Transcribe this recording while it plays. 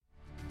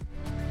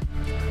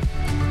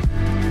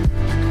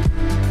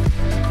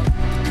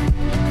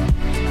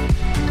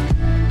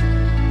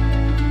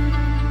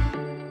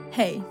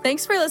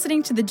Thanks for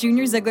listening to the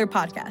Junior Ziegler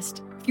podcast.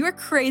 If you are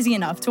crazy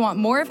enough to want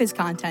more of his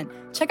content,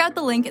 check out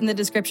the link in the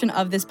description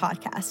of this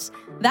podcast.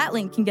 That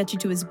link can get you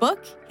to his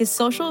book, his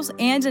socials,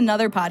 and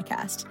another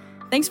podcast.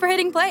 Thanks for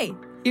hitting play.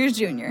 Here's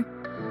Junior.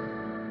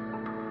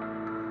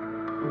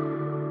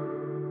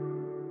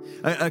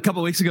 A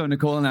couple of weeks ago,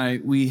 Nicole and I,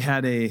 we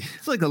had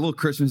it's like a little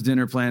Christmas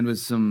dinner planned with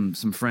some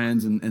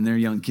friends and their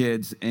young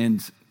kids.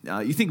 And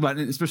you think about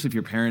it, especially if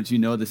you're parents, you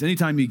know this.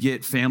 Anytime you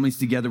get families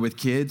together with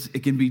kids,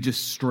 it can be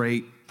just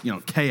straight,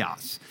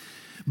 chaos.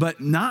 But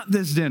not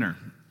this dinner.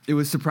 It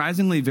was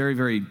surprisingly very,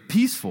 very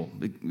peaceful.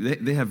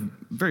 They have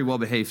very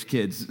well-behaved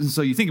kids. And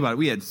so you think about it,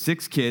 we had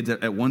 6 kids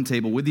at one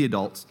table with the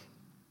adults.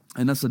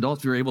 And us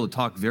adults, we were able to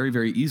talk very,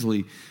 very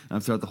easily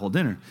throughout the whole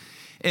dinner.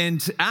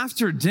 And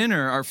after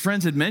dinner, our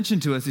friends had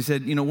mentioned to us, they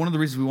said, one of the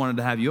reasons we wanted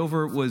to have you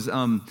over was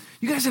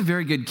you guys have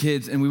very good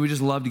kids, and we would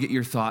just love to get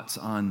your thoughts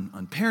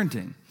on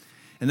parenting.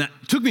 And that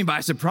took me by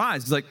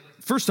surprise. It's like,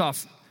 first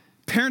off,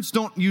 parents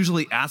don't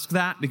usually ask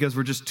that because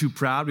we're just too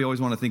proud. We always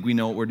want to think we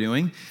know what we're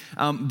doing.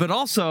 But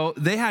also,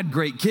 they had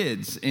great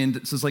kids.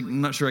 And so it's like,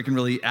 I'm not sure I can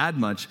really add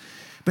much.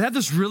 But I had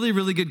this really,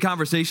 really good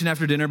conversation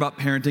after dinner about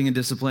parenting and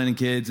disciplining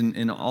kids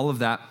and all of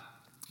that.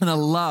 And I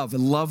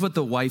love what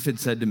the wife had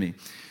said to me.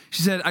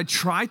 She said, I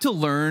try to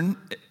learn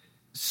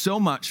so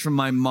much from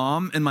my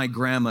mom and my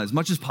grandma as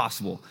much as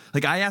possible.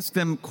 Like, I ask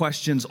them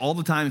questions all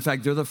the time. In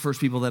fact, they're the first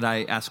people that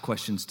I ask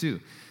questions to.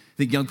 I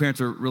think young parents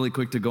are really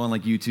quick to go on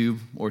like YouTube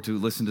or to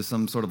listen to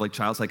some sort of like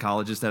child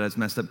psychologist that has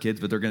messed up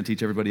kids, but they're going to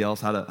teach everybody else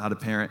how to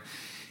parent.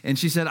 And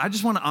she said, I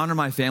just want to honor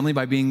my family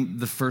by being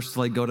the first to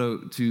like go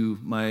to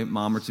my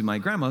mom or to my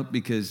grandma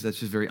because that's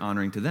just very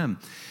honoring to them.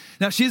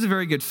 Now, she has a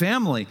very good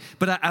family,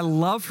 but I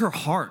love her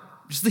heart,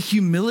 just the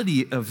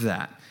humility of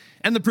that.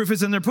 And the proof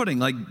is in their pudding.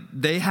 Like,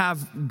 they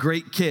have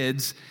great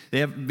kids. They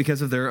have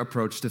because of their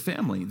approach to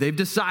family. They've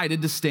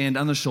decided to stand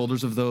on the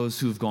shoulders of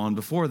those who've gone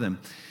before them.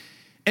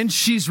 And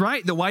she's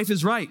right. The wife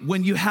is right.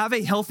 When you have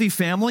a healthy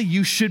family,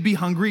 you should be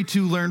hungry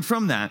to learn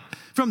from them.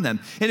 And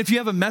if you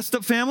have a messed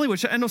up family,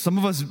 which I know some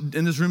of us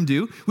in this room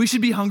do, we should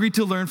be hungry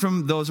to learn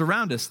from those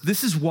around us.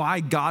 This is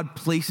why God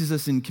places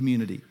us in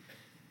community.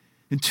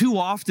 And too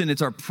often,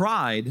 it's our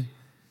pride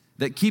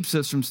that keeps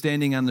us from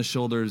standing on the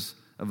shoulders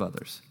of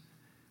others.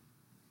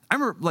 I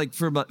remember, like,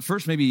 for about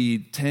first maybe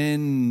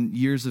 10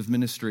 years of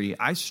ministry,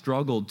 I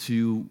struggled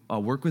to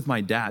work with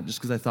my dad just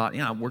because I thought,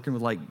 I'm working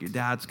with, like, your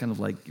dad's kind of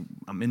like,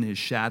 I'm in his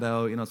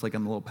shadow. It's like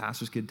I'm a little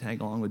pastor's kid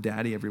tagging along with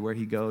daddy everywhere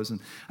he goes. And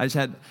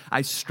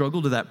I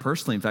struggled with that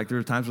personally. In fact, there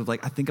were times where,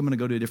 like, I think I'm going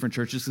to go to a different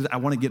church just because I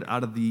want to get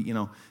out of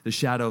the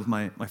shadow of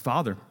my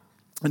father.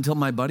 Until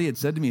my buddy had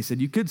said to me, he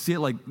said, you could see it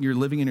like you're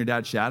living in your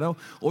dad's shadow,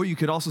 or you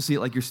could also see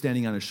it like you're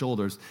standing on his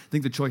shoulders. I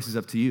think the choice is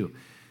up to you.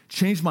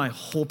 Changed my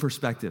whole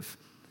perspective.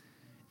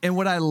 And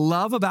what I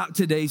love about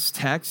today's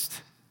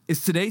text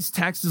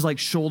is like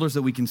shoulders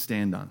that we can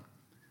stand on.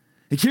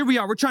 Like, here we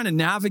are, we're trying to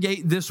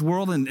navigate this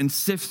world and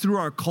sift through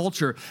our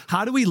culture.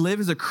 How do we live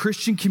as a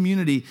Christian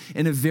community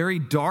in a very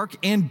dark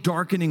and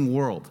darkening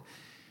world?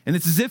 And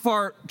it's as if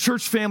our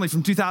church family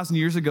from 2,000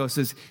 years ago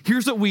says,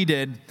 here's what we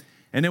did,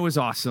 and it was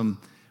awesome.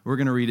 We're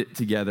going to read it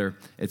together.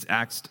 It's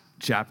Acts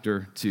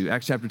chapter 2.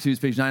 Acts chapter 2 is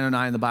page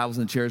 909. The Bible's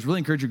in the chairs. Really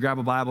encourage you to grab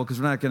a Bible because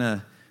we're not going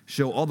to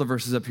show all the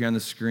verses up here on the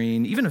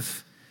screen. Even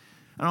if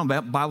I don't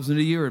know, Bible's new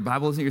to you or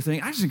Bible isn't your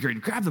thing, I just encourage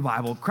you to grab the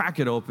Bible, crack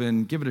it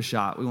open, give it a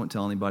shot. We won't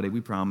tell anybody. We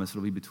promise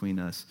it'll be between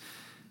us.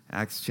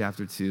 Acts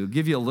chapter 2.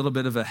 Give you a little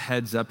bit of a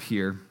heads up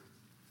here.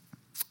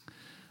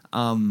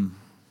 It's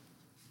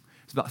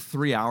about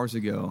 3 hours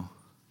ago.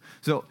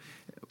 So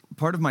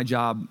part of my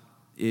job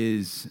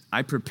is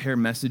I prepare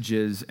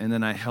messages and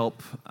then I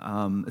help,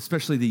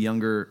 especially the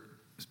younger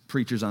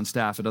preachers on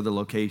staff at other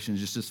locations,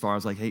 just as far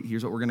as like, hey,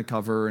 here's what we're going to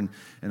cover and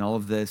all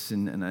of this.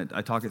 And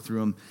I talk it through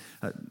them,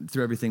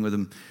 through everything with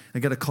them. I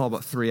got a call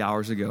about 3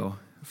 hours ago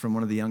from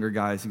one of the younger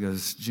guys. He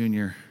goes,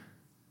 Junior,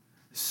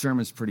 this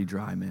sermon's pretty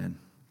dry, man.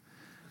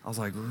 I was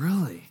like,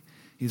 really?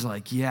 He's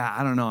like, yeah,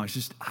 I don't know. It's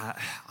just,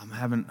 I'm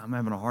having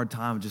a hard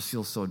time. It just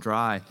feels so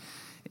dry.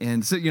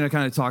 And so,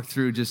 kind of talk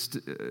through just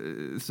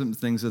some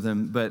things with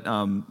him. But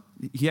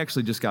he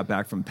actually just got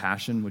back from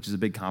Passion, which is a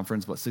big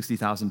conference, about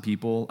 60,000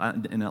 people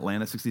in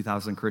Atlanta,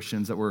 60,000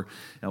 Christians that were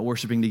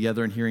worshiping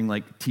together and hearing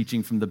like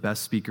teaching from the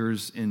best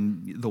speakers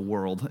in the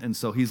world. And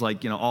so he's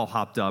like, all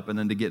hopped up. And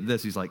then to get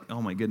this, he's like,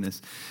 oh my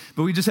goodness.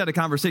 But we just had a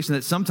conversation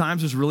that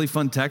sometimes there's really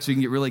fun text. So you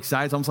can get really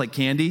excited. It's almost like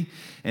candy.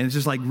 And it's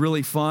just like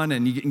really fun.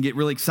 And you can get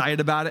really excited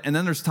about it. And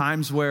then there's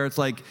times where it's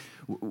like,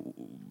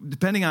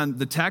 depending on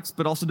the text,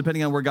 but also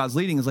depending on where God's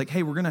leading, is like,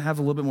 hey, we're going to have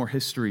a little bit more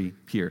history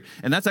here.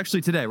 And that's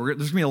actually today. There's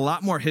going to be a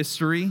lot more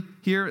history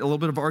here, a little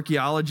bit of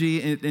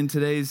archaeology in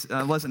today's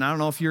lesson. I don't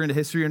know if you're into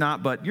history or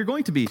not, but you're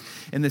going to be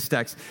in this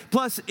text.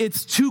 Plus,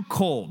 it's too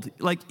cold.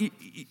 Like,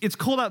 it's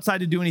cold outside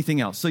to do anything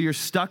else. So you're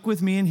stuck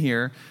with me in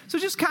here. So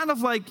just kind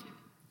of like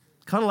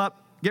cuddle up.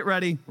 Get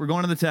ready. We're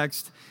going to the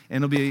text,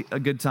 and it'll be a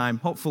good time.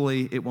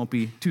 Hopefully, it won't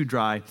be too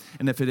dry.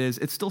 And if it is,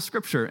 it's still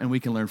Scripture, and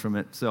we can learn from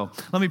it. So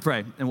let me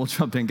pray, and we'll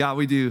jump in. God,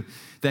 we do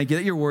thank you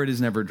that your word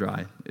is never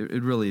dry.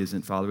 It really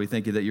isn't, Father. We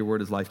thank you that your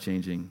word is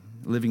life-changing.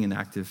 living and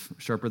active,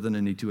 sharper than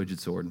any two-edged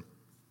sword.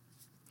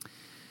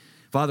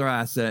 Father,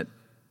 I ask that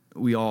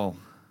we all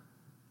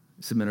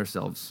submit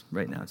ourselves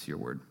right now to your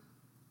word,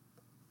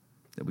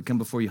 that we come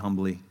before you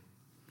humbly,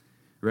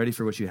 ready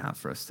for what you have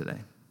for us today,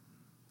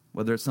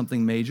 whether it's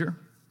something major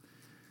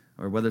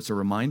or whether it's a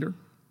reminder.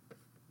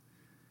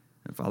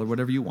 And Father,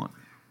 whatever you want,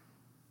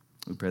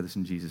 we pray this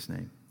in Jesus'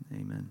 name.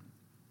 Amen.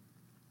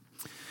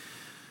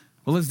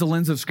 Well, as the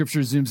lens of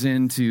Scripture zooms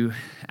into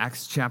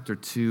Acts chapter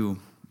 2,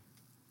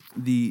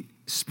 the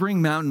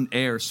spring mountain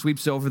air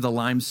sweeps over the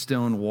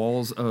limestone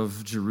walls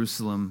of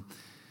Jerusalem.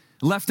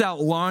 Left out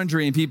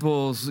laundry in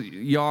people's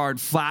yard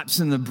flaps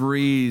in the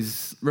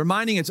breeze,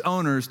 reminding its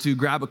owners to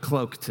grab a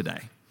cloak today.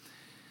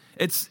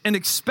 It's an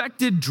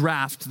expected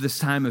draft this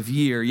time of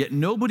year, yet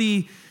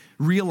nobody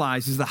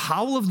realizes the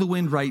howl of the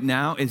wind right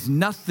now is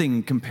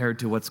nothing compared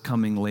to what's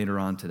coming later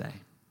on today.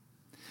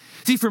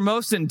 See, for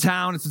most in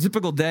town, it's a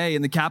typical day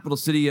in the capital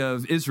city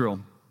of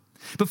Israel.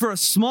 But for a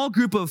small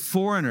group of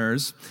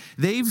foreigners,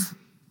 they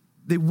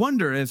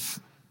wonder if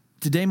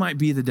today might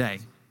be the day.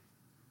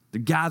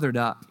 They're gathered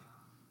up.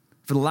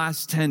 For the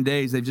last 10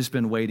 days, they've just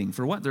been waiting.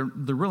 For what? They're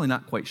really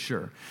not quite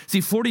sure.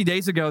 See, 40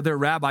 days ago, their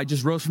rabbi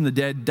just rose from the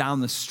dead down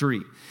the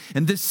street.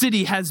 And this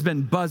city has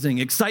been buzzing.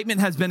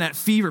 Excitement has been at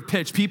fever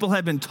pitch. People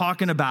have been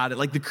talking about it.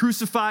 Like the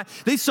crucified,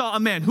 they saw a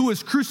man who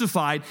was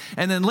crucified,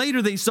 and then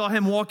later they saw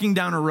him walking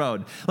down a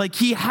road. Like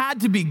he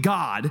had to be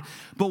God.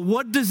 But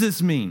what does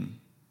this mean?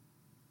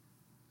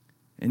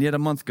 And yet a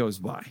month goes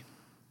by.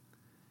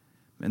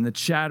 And the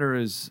chatter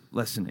is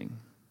lessening.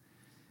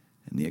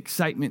 And the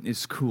excitement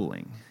is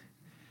cooling.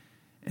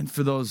 And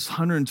for those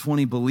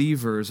 120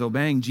 believers,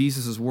 obeying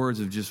Jesus' words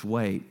of just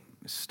wait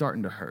is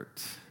starting to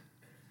hurt.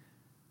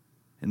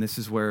 And this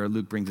is where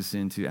Luke brings us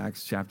into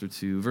Acts chapter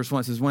 2. Verse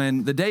 1 says,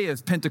 when the day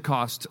of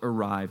Pentecost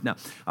arrived. Now,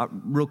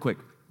 real quick,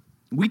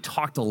 we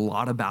talked a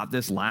lot about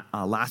this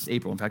last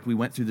April. In fact, we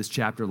went through this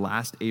chapter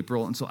last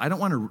April. And so I don't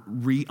want to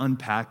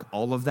re-unpack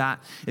all of that.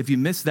 If you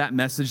missed that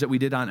message that we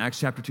did on Acts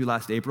chapter 2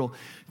 last April,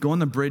 go on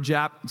the Bridge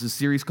app. It's a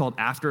series called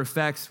After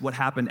Effects, What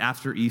Happened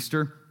After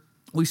Easter.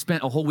 We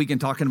spent a whole weekend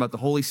talking about the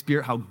Holy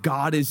Spirit, how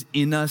God is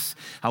in us,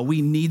 how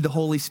we need the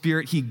Holy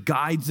Spirit. He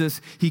guides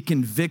us. He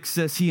convicts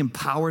us. He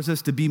empowers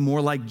us to be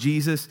more like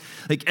Jesus.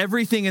 Like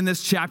everything in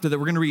this chapter that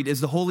we're going to read is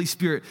the Holy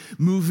Spirit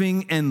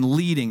moving and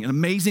leading, and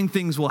amazing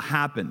things will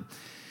happen.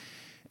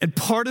 And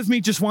part of me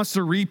just wants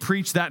to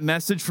re-preach that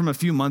message from a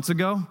few months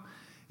ago,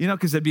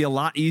 because it'd be a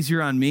lot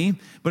easier on me.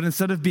 But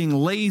instead of being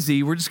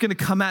lazy, we're just going to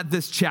come at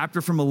this chapter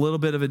from a little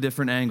bit of a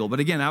different angle. But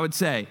again, I would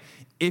say,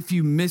 if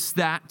you miss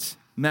that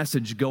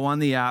message, go on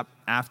the app,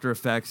 After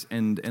Effects,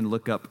 and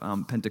look up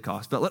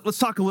Pentecost. But let's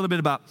talk a little bit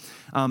about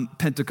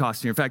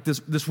Pentecost here. In fact,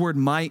 this word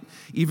might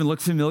even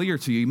look familiar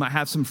to you. You might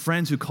have some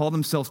friends who call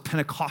themselves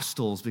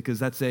Pentecostals because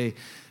that's a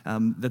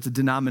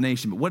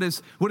denomination. But what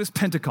is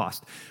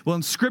Pentecost? Well,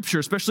 in Scripture,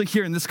 especially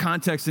here in this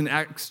context in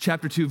Acts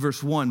chapter 2,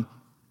 verse 1,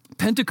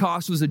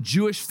 Pentecost was a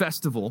Jewish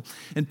festival,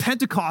 and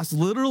Pentecost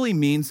literally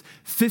means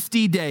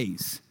 50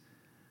 days.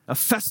 A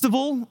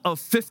festival of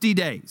 50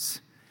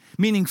 days,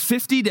 meaning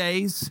 50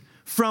 days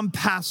from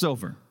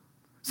Passover.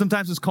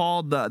 Sometimes it's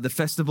called the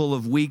Festival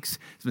of Weeks.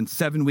 It's been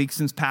 7 weeks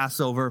since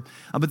Passover.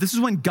 But this is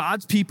when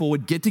God's people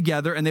would get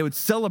together and they would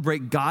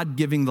celebrate God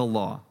giving the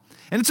law.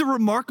 And it's a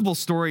remarkable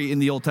story in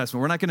the Old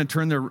Testament. We're not going to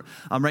turn there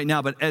right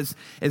now, but as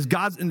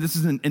God's, and this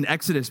is in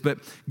Exodus, but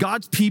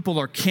God's people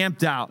are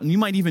camped out. And you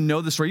might even know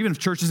the story. Even if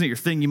church isn't your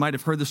thing, you might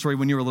have heard the story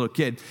when you were a little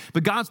kid.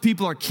 But God's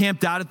people are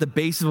camped out at the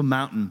base of a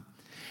mountain.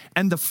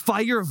 And the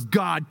fire of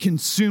God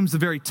consumes the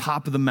very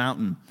top of the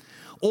mountain.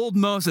 Old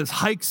Moses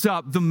hikes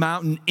up the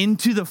mountain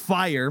into the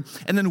fire,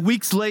 and then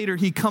weeks later,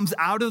 he comes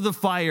out of the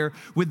fire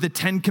with the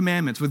 10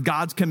 commandments, with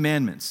God's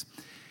commandments.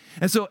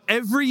 And so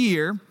every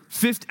year,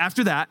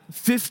 after that,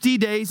 50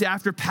 days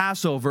after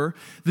Passover,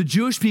 the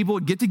Jewish people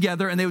would get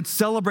together and they would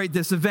celebrate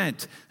this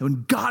event. And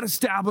when God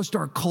established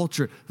our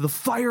culture, the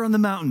fire on the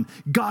mountain,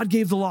 God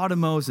gave the law to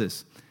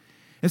Moses.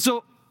 And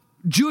so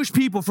Jewish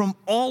people from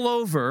all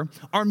over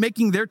are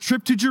making their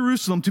trip to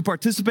Jerusalem to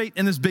participate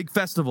in this big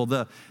festival,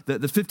 the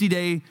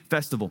 50-day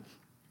festival.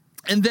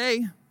 And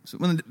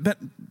when the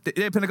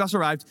day of Pentecost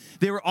arrived,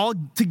 they were all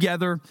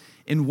together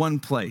in one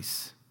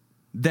place.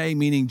 They,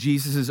 meaning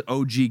Jesus'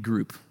 OG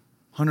group,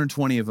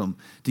 120 of them,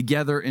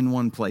 together in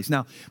one place.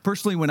 Now,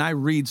 personally, when I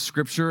read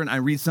Scripture and I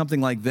read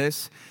something like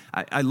this,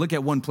 I look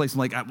at one place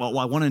and I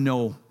want to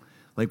know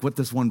what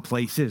this one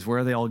place is. Where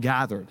are they all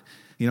gathered?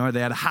 Are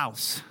they at a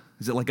house?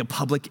 Is it like a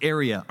public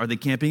area? Are they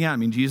camping out?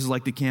 Jesus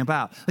liked to camp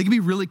out. It'd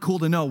be really cool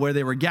to know where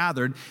they were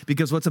gathered,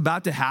 because what's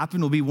about to happen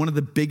will be one of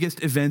the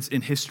biggest events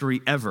in history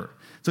ever.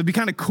 So it'd be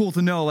kind of cool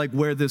to know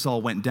where this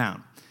all went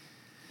down.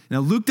 Now,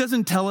 Luke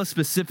doesn't tell us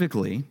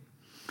specifically,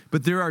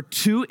 but there are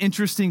two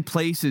interesting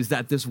places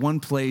that this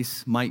one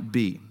place might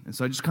be. And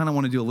so I just kind of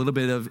want to do a little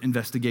bit of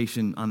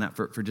investigation on that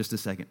for just a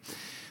second.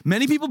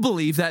 Many people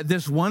believe that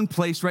this one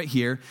place right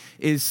here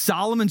is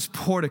Solomon's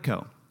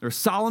portico. or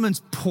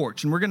Solomon's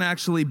porch. And we're going to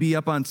actually be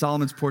up on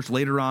Solomon's porch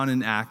later on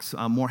in Acts.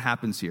 More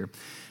happens here.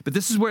 But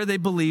this is where they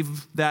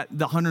believe that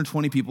the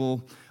 120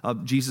 people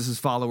of Jesus'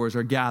 followers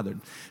are gathered.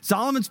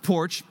 Solomon's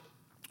porch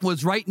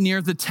was right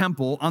near the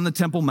temple, on the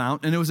Temple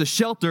Mount, and it was a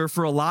shelter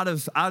for a lot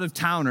of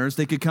out-of-towners.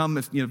 They could come,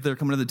 if they're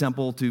coming to the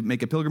temple to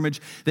make a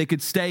pilgrimage, they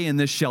could stay in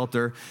this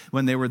shelter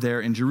when they were there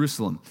in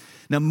Jerusalem.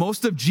 Now,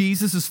 most of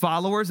Jesus'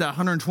 followers, that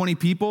 120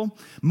 people,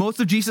 most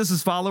of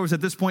Jesus' followers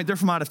at this point, they're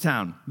from out of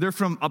town. They're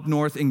from up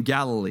north in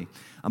Galilee.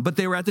 But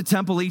they were at the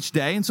temple each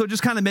day, and so it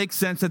just kind of makes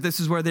sense that this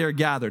is where they are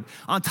gathered.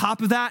 On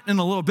top of that, in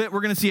a little bit, we're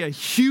going to see a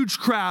huge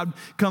crowd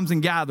comes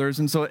and gathers,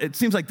 and so it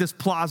seems like this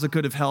plaza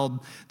could have held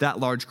that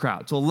large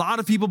crowd. So a lot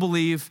of people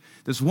believe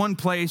this one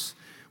place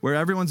where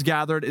everyone's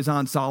gathered is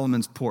on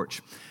Solomon's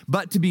porch.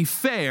 But to be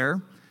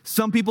fair,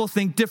 some people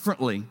think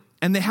differently,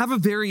 and they have a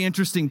very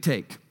interesting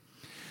take.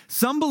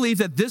 Some believe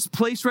that this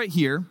place right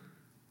here,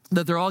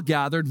 that they're all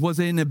gathered, was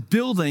in a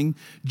building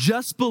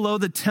just below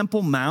the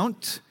Temple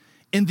Mount,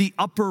 in the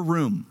upper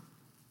room.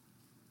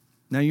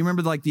 Now, you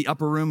remember like the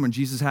upper room when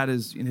Jesus had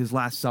his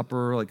Last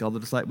Supper, like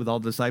with all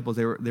the disciples,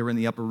 they were in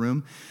the upper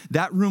room.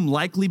 That room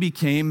likely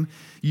became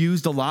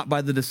used a lot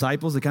by the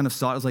disciples. They kind of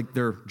saw it as like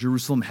their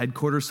Jerusalem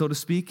headquarters, so to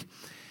speak.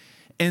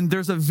 And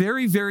there's a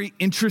very, very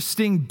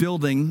interesting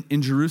building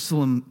in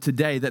Jerusalem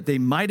today that they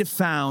might have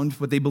found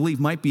what they believe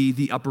might be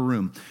the upper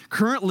room.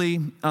 Currently,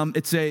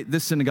 it's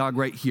this synagogue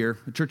right here.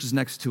 The church is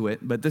next to it,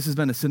 but this has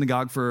been a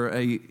synagogue for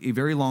a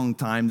very long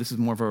time. This is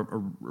more of a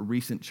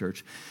recent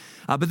church.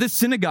 But this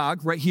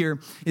synagogue right here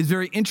is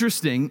very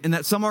interesting in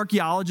that some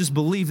archaeologists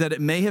believe that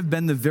it may have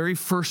been the very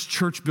first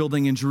church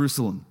building in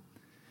Jerusalem.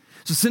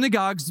 So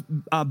synagogues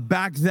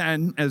back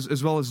then,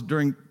 as well as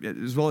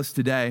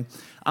today,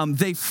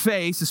 they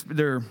face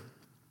the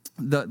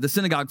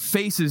synagogue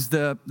faces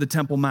the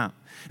Temple Mount,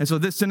 and so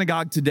this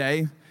synagogue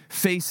today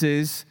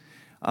faces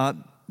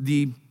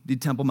the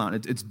Temple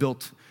Mount. It's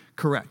built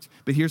correct,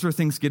 but here's where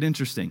things get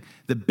interesting: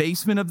 the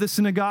basement of the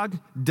synagogue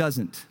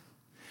doesn't.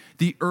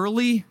 The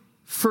early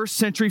first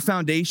century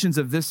foundations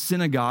of this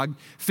synagogue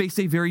face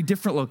a very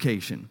different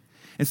location.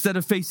 Instead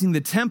of facing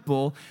the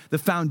temple, the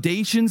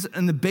foundations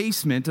and the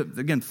basement,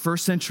 again,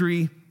 first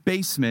century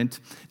basement,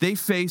 they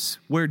face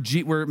where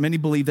many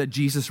believe that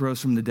Jesus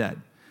rose from the dead.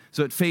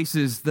 So it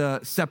faces the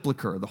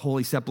sepulcher, the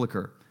Holy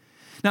Sepulcher.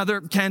 Now, there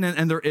can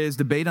and there is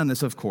debate on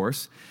this, of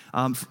course,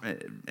 and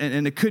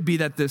it could be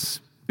that this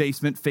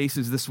basement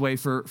faces this way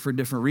for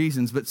different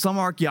reasons, but some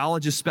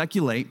archaeologists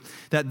speculate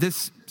that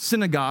this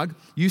synagogue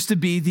used to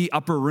be the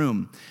upper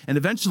room, and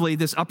eventually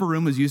this upper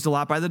room was used a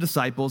lot by the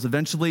disciples.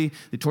 Eventually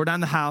they tore down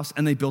the house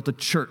and they built a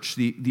church,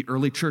 the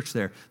early church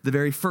there, the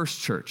very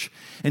first church.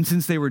 And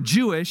since they were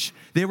Jewish,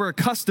 they were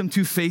accustomed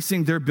to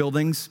facing their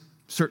buildings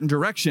certain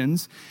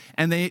directions,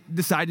 and they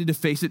decided to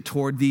face it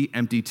toward the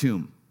empty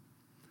tomb.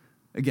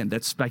 Again,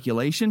 that's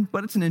speculation,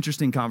 but it's an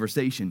interesting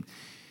conversation.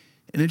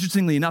 And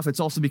interestingly enough, it's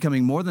also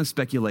becoming more than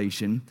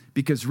speculation,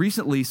 because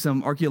recently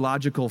some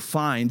archaeological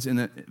finds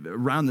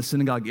around the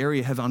synagogue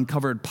area have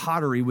uncovered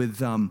pottery with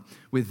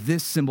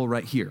this symbol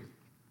right here.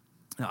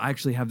 Now, I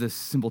actually have this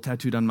symbol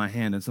tattooed on my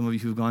hand, and some of you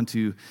who've gone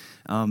to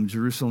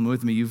Jerusalem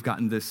with me, you've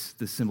gotten this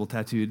symbol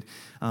tattooed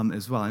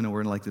as well. I know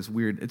we're in like this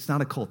weird, it's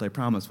not a cult, I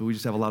promise, but we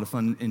just have a lot of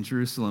fun in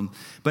Jerusalem.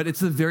 But it's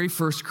the very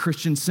first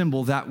Christian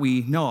symbol that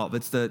we know of.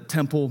 It's the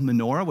temple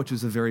menorah, which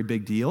is a very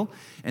big deal.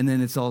 And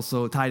then it's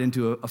also tied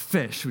into a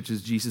fish, which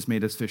is Jesus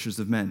made us fishers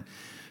of men.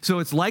 So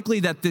it's likely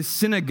that this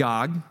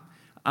synagogue,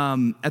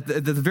 at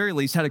the very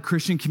least, had a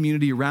Christian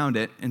community around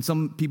it. And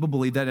some people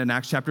believe that in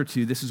Acts chapter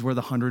 2, this is where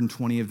the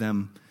 120 of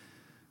them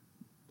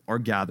are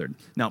gathered.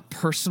 Now,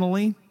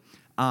 personally,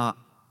 not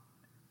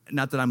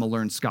that I'm a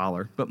learned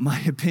scholar, but my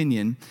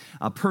opinion,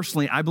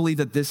 personally, I believe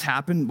that this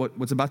happened,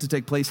 what's about to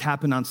take place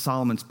happened on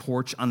Solomon's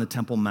porch on the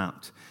Temple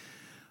Mount.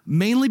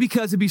 Mainly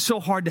because it'd be so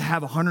hard to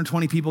have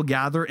 120 people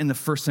gather in the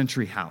first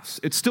century house.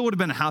 It still would have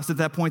been a house at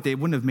that point. They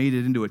wouldn't have made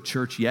it into a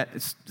church yet.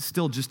 It's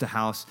still just a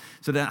house.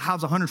 So to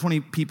house 120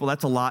 people,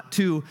 that's a lot.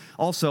 Two,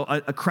 also,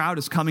 a crowd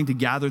is coming to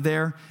gather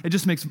there. It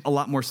just makes a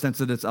lot more sense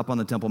that it's up on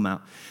the Temple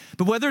Mount.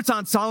 But whether it's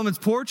on Solomon's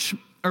porch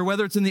or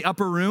whether it's in the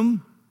upper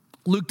room,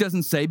 Luke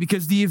doesn't say,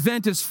 because the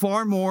event is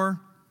far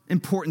more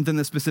important than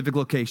the specific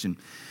location.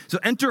 So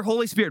enter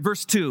Holy Spirit,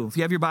 verse 2, if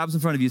you have your Bibles in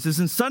front of you. It says,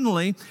 and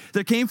suddenly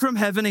there came from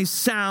heaven a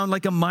sound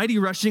like a mighty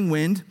rushing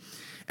wind,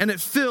 and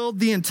it filled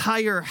the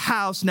entire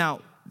house.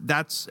 Now,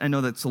 I know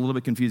that's a little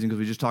bit confusing because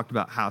we just talked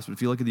about house, but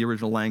if you look at the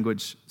original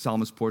language,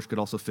 Solomon's porch could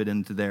also fit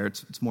into there.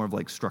 It's more of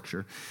like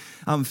structure.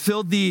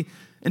 Filled the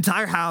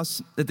entire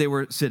house that they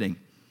were sitting.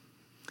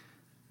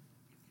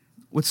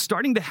 What's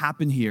starting to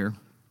happen here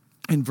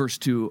in verse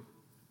 2,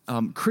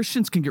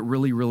 Christians can get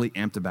really, really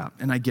amped about,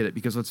 and I get it,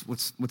 because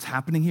what's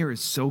happening here is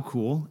so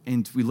cool,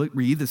 and we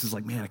read this is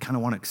like, man, I kind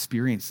of want to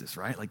experience this,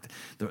 right? Like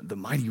the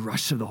mighty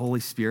rush of the Holy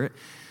Spirit.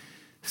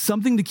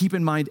 Something to keep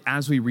in mind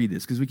as we read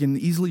this, because we can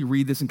easily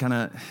read this and kind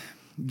of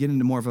get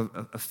into more of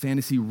a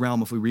fantasy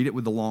realm if we read it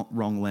with the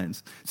wrong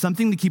lens.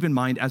 Something to keep in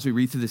mind as we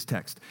read through this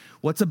text.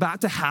 What's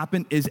about to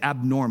happen is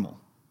abnormal.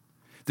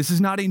 This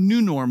is not a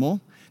new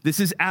normal. This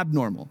is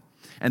abnormal.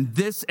 And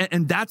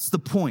that's the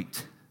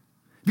point.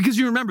 Because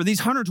you remember, these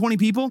 120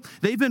 people,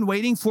 they've been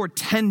waiting for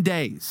 10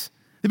 days.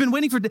 They've been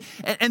waiting for,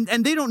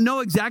 and they don't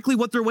know exactly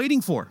what they're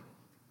waiting for.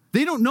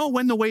 They don't know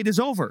when the wait is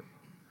over.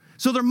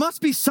 So there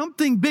must be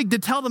something big to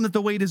tell them that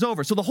the wait is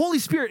over. So the Holy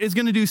Spirit is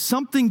going to do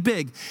something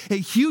big, a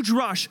huge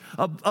rush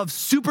of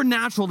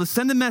supernatural to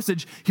send a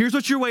message. Here's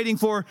what you're waiting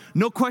for.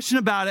 No question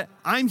about it.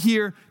 I'm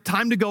here.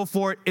 Time to go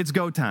for it. It's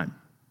go time.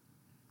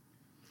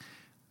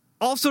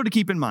 Also to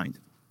keep in mind,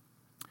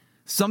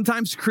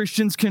 sometimes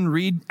Christians can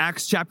read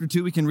Acts chapter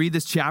 2. We can read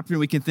this chapter and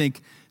we can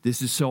think,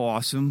 this is so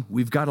awesome.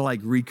 We've got to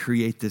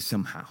recreate this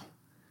somehow.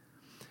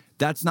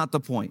 That's not the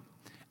point.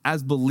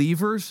 As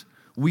believers,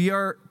 we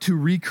are to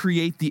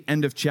recreate the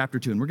end of chapter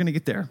 2, and we're going to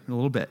get there in a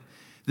little bit.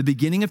 The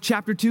beginning of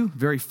chapter 2,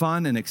 very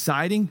fun and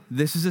exciting.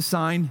 This is a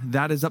sign.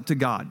 That is up to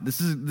God. This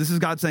is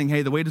God saying,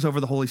 hey, the wait is over.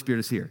 The Holy Spirit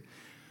is here.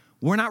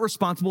 We're not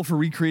responsible for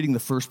recreating the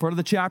first part of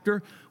the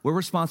chapter. We're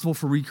responsible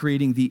for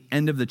recreating the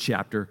end of the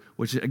chapter,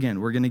 which,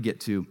 again, we're going to get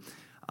to.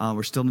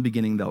 We're still in the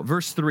beginning, though.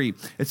 Verse 3,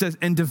 it says,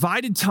 and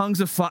divided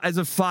tongues as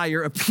of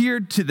fire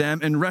appeared to them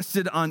and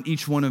rested on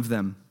each one of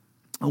them.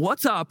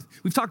 What's up?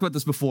 We've talked about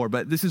this before,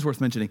 but this is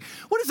worth mentioning.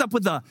 What is up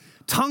with the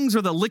tongues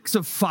or the licks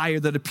of fire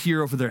that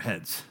appear over their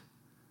heads?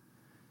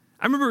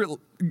 I remember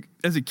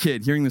as a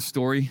kid hearing this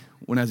story.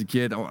 When I was a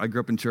kid, I grew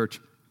up in church,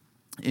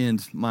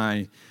 and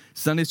my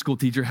Sunday school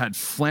teacher had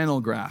flannel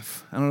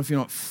graph. I don't know if you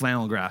know what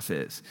flannel graph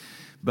is,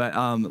 but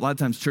a lot of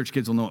times church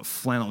kids will know what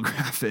flannel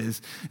graph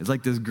is. It's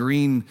like this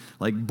green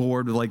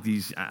board with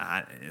these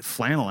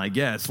flannel, I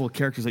guess, little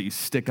characters that you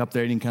stick up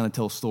there and you can kind of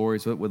tell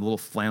stories with a little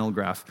flannel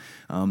graph,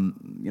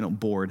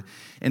 board.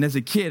 And as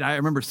a kid, I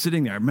remember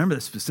sitting there. I remember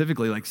this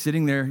specifically,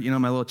 sitting there, in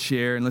my little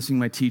chair and listening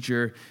to my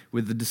teacher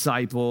with the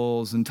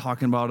disciples and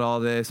talking about all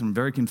this. I'm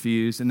very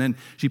confused. And then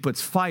she puts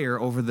fire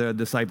over the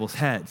disciples'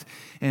 heads.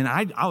 And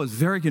I was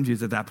very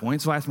confused at that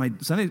point. So I asked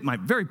my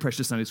very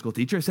precious Sunday school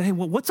teacher, I said, hey,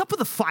 well, what's up with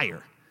the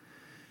fire?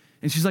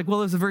 And she's like, well,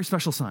 there's a very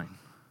special sign.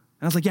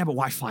 And I was like, yeah, but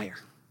why fire?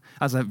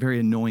 I was a very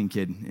annoying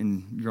kid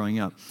in growing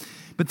up.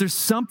 But there's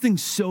something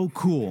so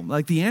cool.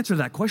 The answer to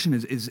that question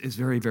is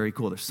very, very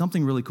cool. There's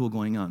something really cool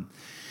going on.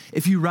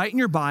 If you write in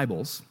your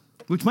Bibles,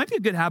 which might be a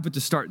good habit to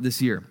start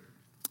this year,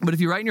 but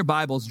if you write in your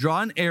Bibles,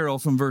 draw an arrow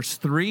from verse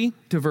 3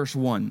 to verse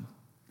 1.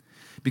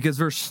 Because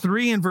verse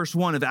 3 and verse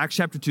 1 of Acts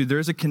chapter 2,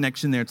 there's a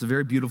connection there. It's a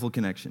very beautiful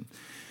connection.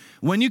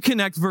 When you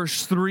connect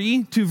verse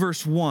 3 to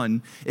verse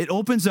 1, it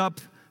opens up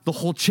the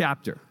whole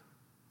chapter.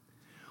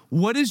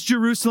 What is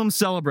Jerusalem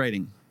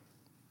celebrating?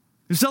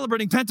 They're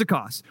celebrating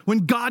Pentecost,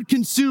 when God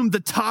consumed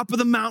the top of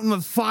the mountain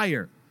with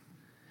fire.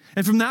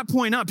 And from that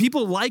point on,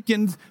 people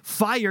likened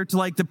fire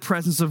to the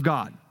presence of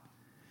God.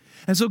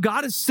 And so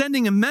God is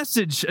sending a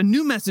message, a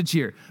new message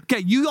here. Okay,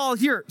 you all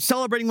here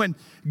celebrating when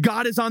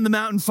God is on the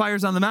mountain,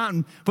 fire's on the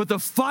mountain, but the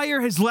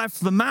fire has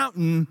left the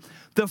mountain.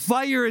 The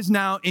fire is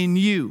now in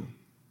you.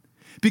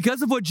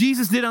 Because of what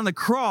Jesus did on the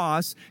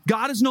cross,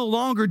 God is no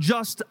longer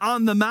just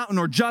on the mountain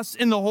or just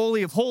in the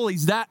Holy of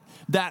Holies. That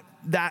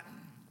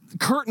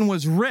curtain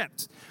was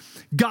ripped.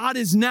 God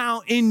is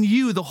now in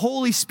you. The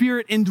Holy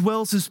Spirit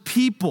indwells his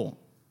people.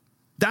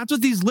 That's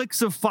what these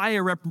licks of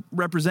fire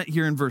represent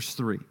here in verse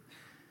 3.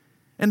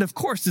 And of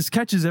course, this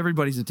catches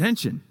everybody's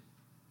attention.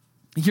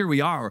 Here we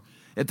are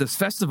at this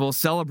festival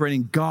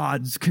celebrating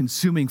God's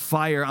consuming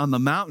fire on the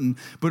mountain,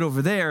 but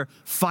over there,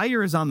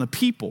 fire is on the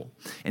people,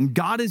 and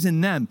God is in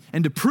them.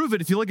 And to prove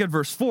it, if you look at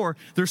verse 4,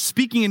 they're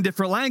speaking in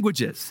different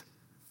languages.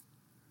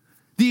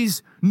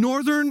 These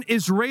northern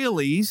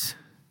Israelis,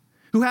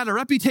 who had a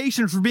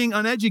reputation for being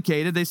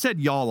uneducated, they said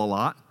y'all a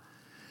lot,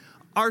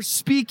 are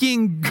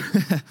speaking,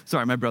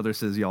 sorry, my brother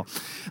says y'all,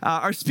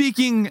 are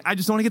speaking, I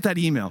just want to get that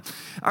email,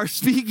 are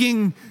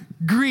speaking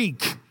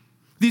Greek.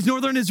 These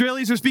northern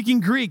Israelis are speaking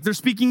Greek, they're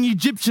speaking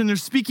Egyptian, they're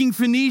speaking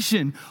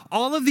Phoenician.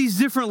 All of these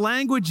different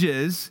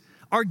languages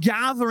are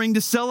gathering to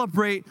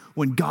celebrate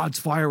when God's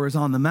fire is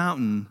on the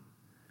mountain.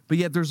 But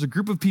yet there's a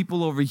group of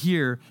people over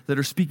here that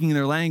are speaking in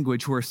their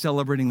language who are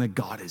celebrating that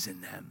God is in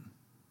them.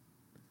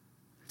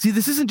 See,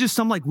 this isn't just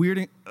some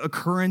weird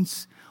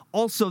occurrence.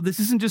 Also,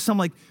 this isn't just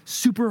some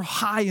super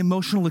high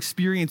emotional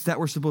experience that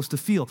we're supposed to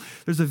feel.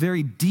 There's a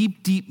very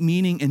deep, deep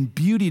meaning and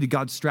beauty to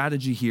God's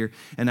strategy here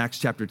in Acts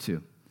chapter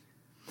 2.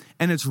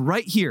 And it's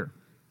right here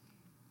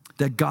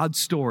that God's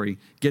story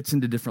gets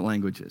into different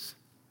languages.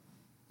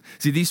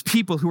 See, these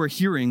people who are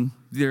hearing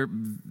their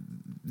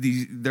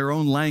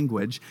own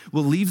language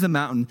will leave the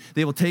mountain.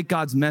 They will take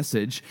God's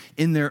message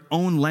in their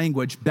own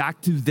language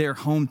back to their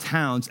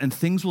hometowns, and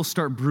things will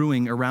start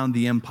brewing around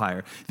the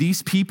empire.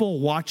 These people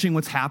watching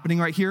what's happening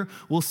right here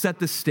will set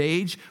the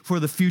stage for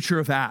the future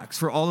of Acts,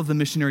 for all of the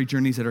missionary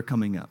journeys that are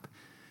coming up.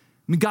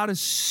 I mean, God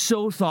is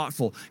so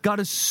thoughtful.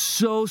 God is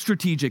so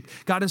strategic.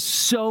 God is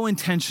so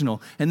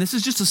intentional. And this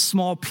is just a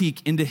small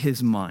peek into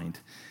his mind.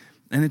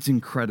 And it's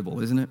incredible,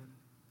 isn't it?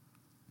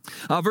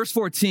 Verse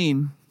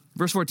 14,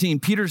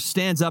 Peter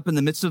stands up in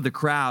the midst of the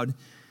crowd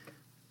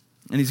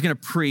and he's going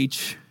to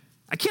preach.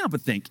 I can't help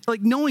but think,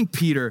 knowing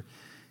Peter,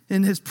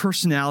 in his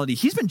personality,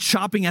 he's been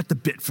chopping at the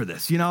bit for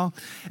this, you know?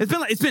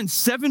 It's been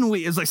 7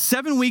 weeks. It was like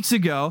 7 weeks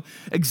ago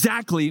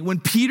exactly when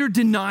Peter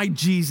denied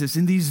Jesus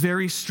in these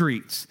very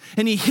streets.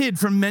 And he hid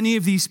from many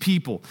of these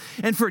people.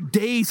 And for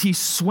days he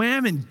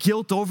swam in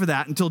guilt over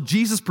that until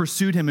Jesus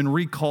pursued him and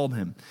recalled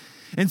him.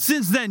 And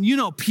since then, you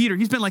know, Peter,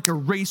 he's been like a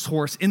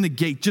racehorse in the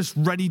gate, just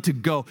ready to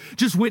go,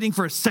 just waiting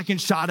for a second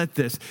shot at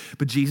this.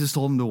 But Jesus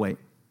told him to wait.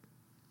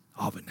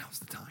 Oh, but now's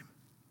the time.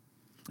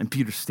 And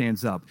Peter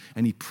stands up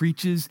and he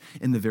preaches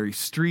in the very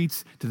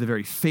streets to the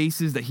very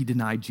faces that he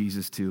denied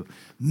Jesus to.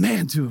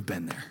 Man, to have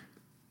been there.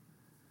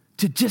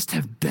 To just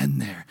have been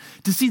there.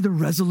 To see the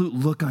resolute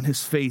look on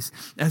his face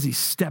as he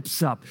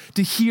steps up.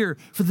 To hear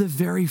for the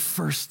very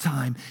first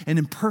time an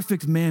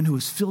imperfect man who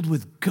is filled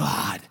with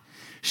God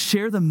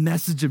share the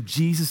message of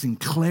Jesus in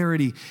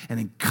clarity and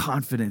in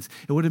confidence.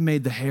 It would have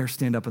made the hair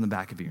stand up on the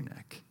back of your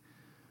neck.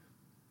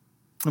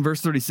 In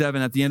verse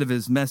 37, at the end of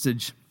his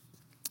message,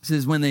 it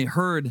says, when they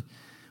heard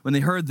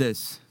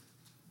this,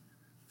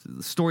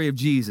 the story of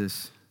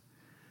Jesus,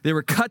 they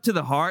were cut to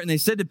the heart, and they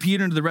said to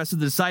Peter and to the rest of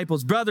the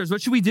disciples, brothers,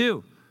 what should we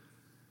do?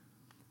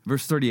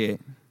 Verse 38. It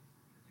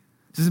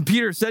says, and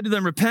Peter said to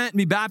them, repent and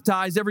be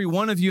baptized, every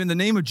one of you, in the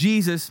name of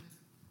Jesus,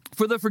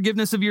 for the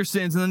forgiveness of your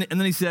sins. And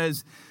then he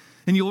says,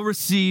 and you will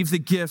receive the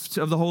gift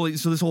of the Holy.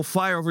 So this whole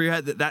fire over your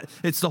head, that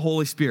it's the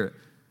Holy Spirit.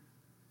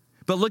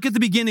 But look at the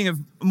beginning of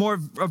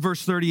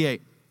verse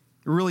 38,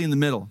 really in the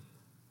middle.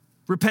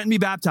 Repent and be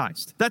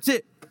baptized. That's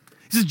it.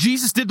 He says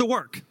Jesus did the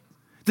work.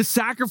 The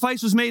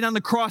sacrifice was made on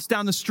the cross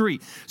down the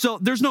street. So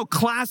there's no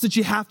class that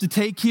you have to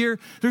take here.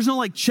 There's no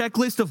like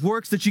checklist of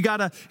works that you got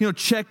to,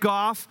 check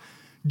off.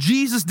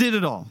 Jesus did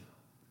it all.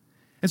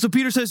 And so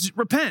Peter says,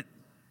 repent,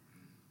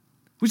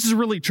 which is a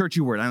really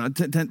churchy word.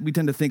 We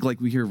tend to think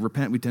like we hear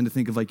repent. We tend to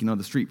think of like,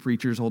 the street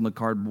preachers holding the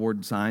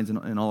cardboard signs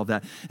and all of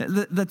that.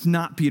 That's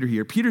not Peter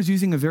here. Peter's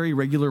using a very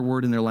regular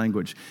word in their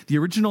language. The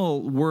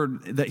original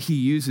word that he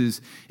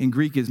uses in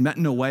Greek is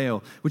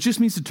metanoeo, which just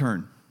means to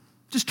turn.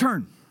 Just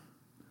turn.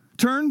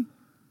 Turn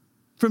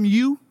from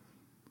you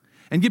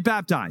and get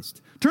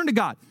baptized. Turn to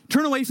God.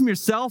 Turn away from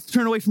yourself.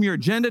 Turn away from your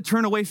agenda.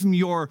 Turn away from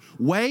your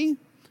way.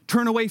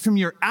 Turn away from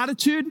your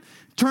attitude.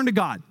 Turn to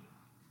God.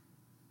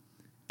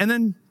 And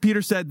then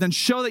Peter said, then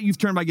show that you've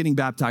turned by getting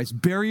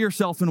baptized. Bury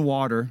yourself in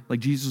water like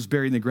Jesus was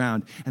buried in the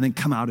ground, and then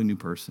come out a new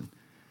person.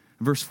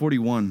 Verse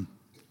 41,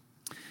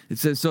 it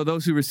says, so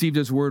those who received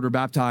his word were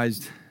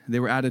baptized. They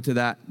were added to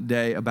that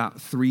day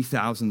about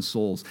 3,000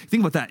 souls.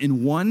 Think about that.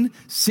 In one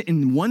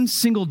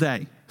single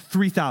day,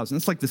 3,000.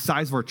 That's like the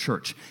size of our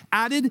church.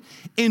 Added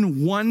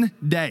in one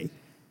day.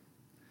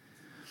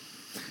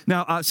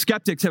 Now,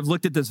 skeptics have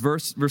looked at this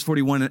verse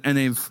 41, and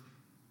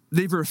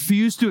they've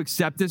refused to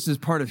accept this as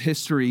part of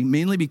history,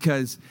 mainly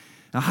because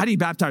how do you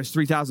baptize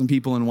 3,000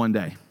 people in one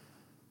day?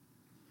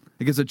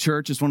 Because a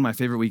church is one of my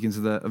favorite weekends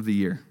of the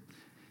year.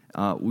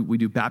 We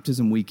do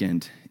baptism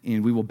weekend,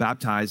 and we will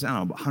baptize,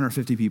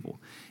 150 people.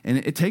 And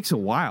it takes a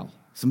while.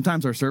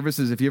 Sometimes our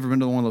services, if you've ever been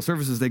to one of those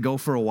services, they go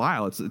for a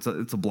while. It's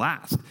a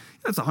blast.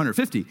 That's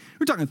 150.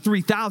 We're talking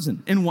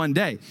 3,000 in one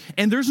day.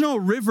 And there's no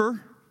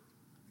river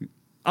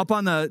up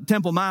on the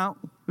Temple Mount.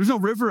 There's no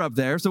river up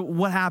there. So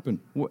what happened?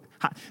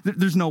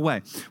 There's no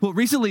way. Well,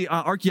 recently,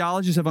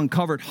 archaeologists have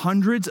uncovered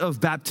hundreds of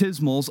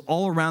baptismals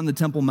all around the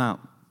Temple Mount.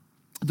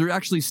 They're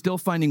actually still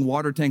finding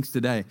water tanks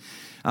today.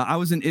 I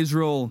was in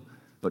Israel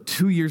about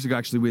 2 years ago,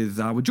 actually, with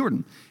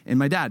Jordan and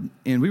my dad.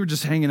 And we were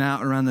just hanging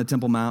out around the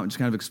Temple Mount, just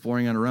kind of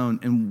exploring on our own.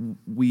 And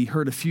we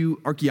heard a few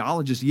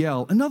archaeologists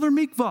yell, another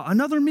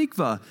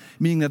mikvah,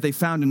 meaning that they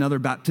found another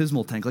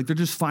baptismal tank. Like they're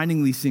just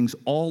finding these things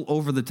all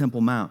over the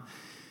Temple Mount.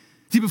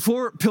 See,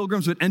 before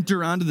pilgrims would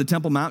enter onto the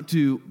Temple Mount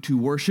to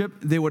worship,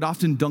 they would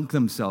often dunk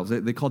themselves.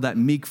 They called that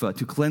mikvah,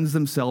 to cleanse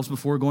themselves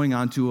before going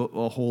on to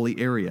a holy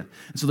area.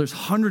 And so there's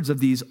hundreds of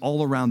these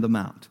all around the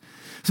mount.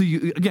 So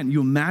you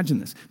imagine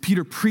this.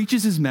 Peter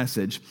preaches his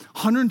message.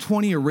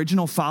 120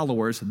 original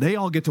followers, they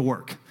all get to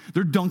work.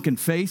 They're dunking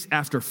face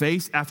after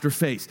face after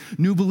face.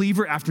 New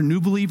believer after new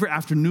believer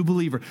after new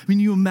believer. I mean,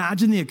 you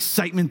imagine the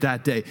excitement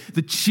that day,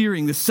 the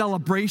cheering, the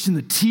celebration,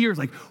 the tears.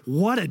 Like,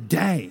 what a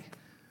day.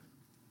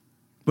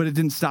 But it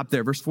didn't stop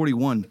there. Verse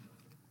 41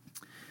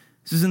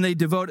 says, and they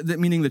devoted,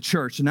 meaning the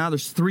church, and now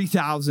there's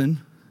 3,000.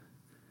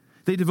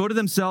 They devoted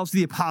themselves to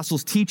the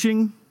apostles'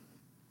 teaching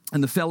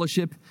and the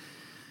fellowship,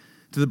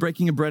 to the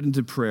breaking of bread and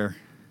to prayer.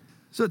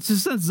 So it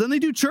says, then they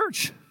do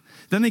church.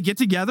 Then they get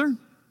together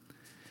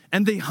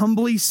and they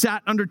humbly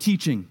sat under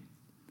teaching.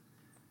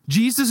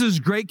 Jesus'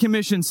 great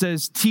commission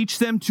says, teach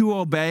them to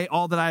obey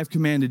all that I have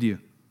commanded you.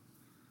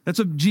 That's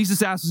what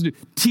Jesus asks us to do.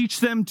 Teach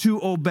them to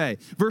obey.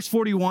 Verse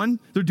 41,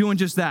 they're doing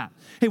just that.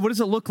 Hey, what does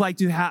it look like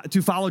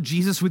to follow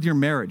Jesus with your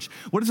marriage?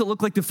 What does it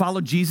look like to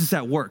follow Jesus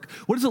at work?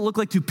 What does it look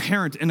like to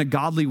parent in a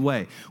godly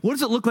way? What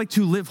does it look like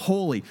to live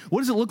holy? What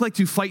does it look like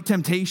to fight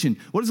temptation?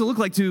 What does it look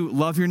like to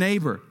love your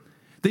neighbor?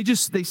 They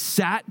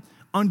sat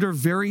under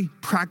very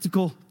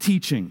practical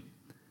teaching,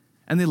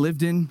 and they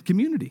lived in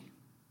community.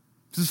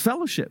 This is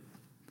fellowship.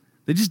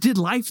 They just did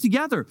life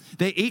together.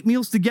 They ate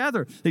meals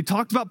together. They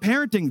talked about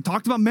parenting,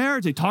 talked about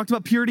marriage, they talked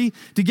about purity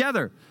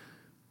together.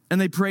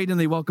 And they prayed and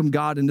they welcomed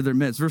God into their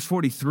midst. Verse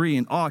 43,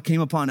 and awe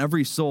came upon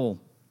every soul,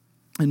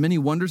 and many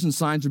wonders and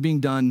signs were being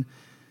done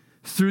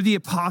through the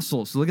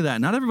apostles. So look at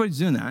that. Not everybody's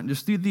doing that.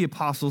 Just through the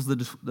apostles,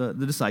 the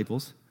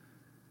disciples.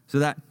 So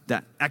that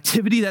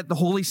activity that the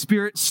Holy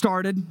Spirit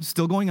started,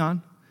 still going on.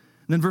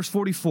 And then verse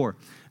 44.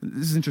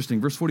 This is interesting.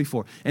 Verse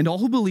 44. And all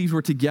who believed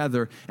were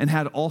together and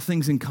had all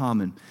things in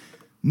common.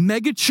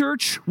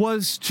 Megachurch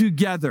was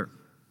together.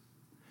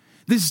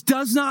 This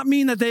does not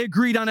mean that they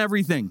agreed on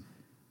everything.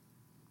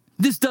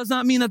 This does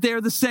not mean that they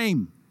are the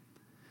same.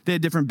 They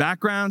had different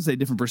backgrounds, they had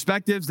different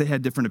perspectives, they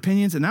had different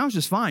opinions, and that was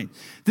just fine.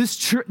 This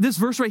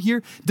verse right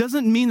here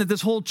doesn't mean that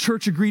this whole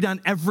church agreed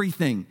on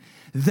everything.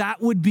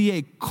 That would be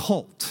a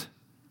cult.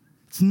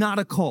 It's not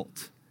a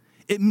cult.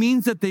 It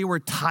means that they were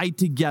tied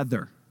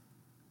together.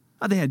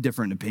 They had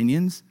different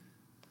opinions,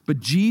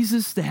 but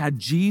they had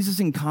Jesus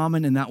in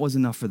common, and that was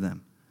enough for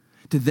them.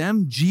 To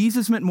them,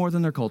 Jesus meant more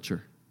than their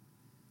culture.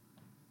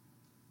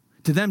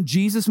 To them,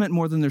 Jesus meant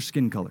more than their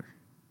skin color.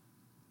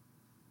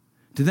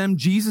 To them,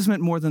 Jesus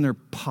meant more than their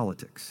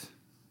politics.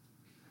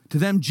 To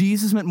them,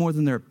 Jesus meant more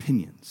than their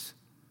opinions.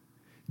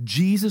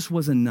 Jesus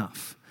was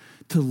enough.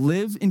 To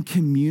live in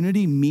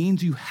community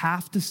means you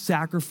have to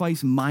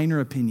sacrifice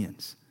minor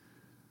opinions.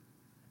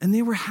 And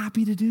they were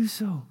happy to do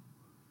so.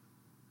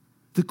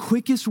 The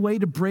quickest way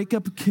to break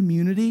up a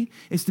community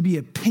is to be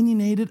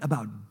opinionated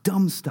about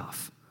dumb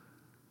stuff.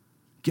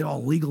 Get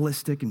all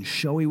legalistic and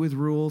showy with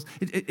rules.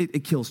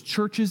 It kills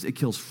churches, it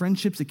kills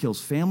friendships, it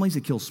kills families,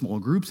 it kills small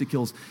groups, it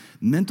kills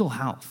mental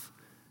health.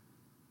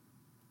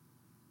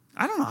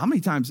 I don't know how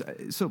many times,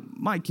 so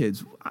my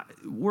kids,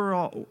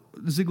 the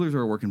Zigglers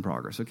are a work in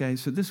progress, okay?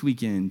 So this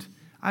weekend,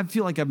 I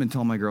feel like I've been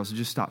telling my girls to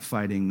just stop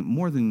fighting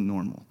more than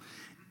normal.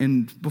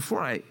 And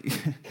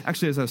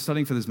actually as I was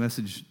studying for this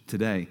message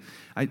today,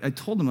 I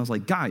told them, I was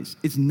like, guys,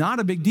 it's not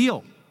a big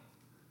deal.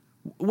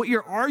 What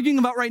you're arguing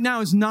about right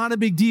now is not a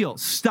big deal.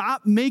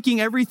 Stop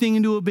making everything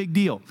into a big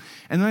deal.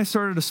 And then I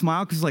started to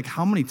smile because like,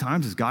 how many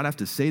times does God have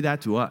to say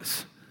that to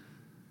us?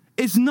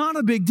 It's not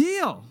a big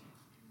deal.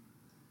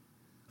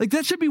 Like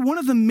that should be one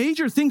of the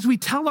major things we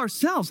tell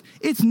ourselves.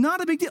 It's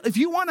not a big deal. If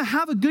you want to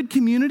have a good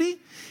community,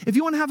 if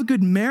you want to have a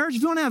good marriage,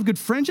 if you want to have good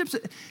friendships,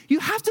 you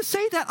have to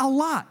say that a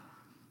lot.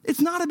 It's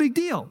not a big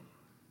deal.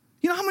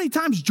 You know how many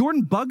times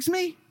Jordan bugs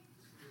me?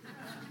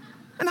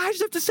 And I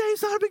just have to say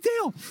it's not a big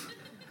deal.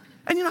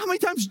 And you know how many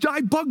times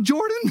I bug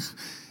Jordan?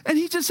 And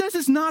he just says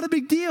it's not a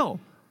big deal.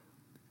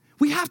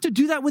 We have to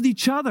do that with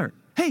each other.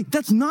 Hey,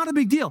 that's not a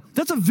big deal.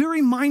 That's a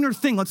very minor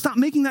thing. Let's stop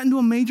making that into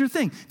a major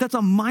thing. That's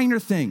a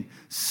minor thing.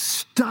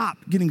 Stop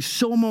getting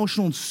so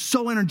emotional and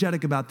so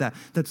energetic about that.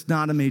 That's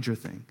not a major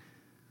thing.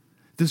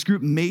 This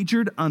group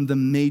majored on the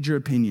major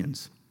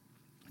opinions.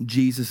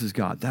 Jesus is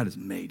God. That is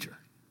major.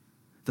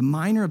 The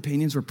minor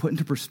opinions were put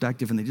into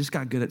perspective, and they just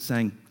got good at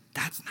saying,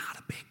 that's not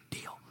a big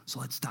deal. So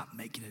let's stop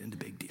making it into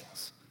big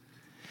deals.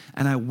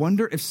 And I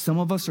wonder if some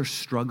of us are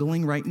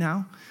struggling right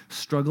now,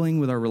 struggling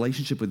with our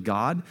relationship with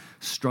God,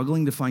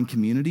 struggling to find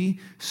community,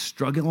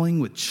 struggling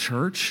with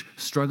church,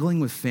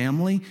 struggling with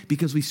family,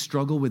 because we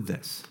struggle with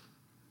this.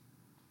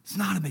 It's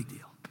not a big deal.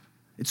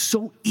 It's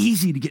so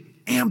easy to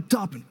get amped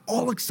up and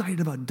all excited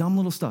about dumb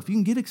little stuff. You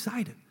can get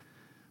excited,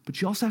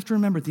 but you also have to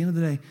remember at the end of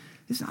the day,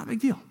 it's not a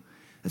big deal.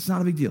 It's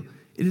not a big deal.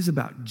 It is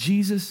about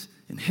Jesus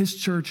and his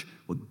church,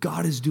 what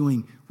God is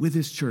doing with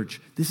his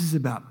church. This is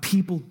about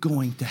people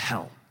going to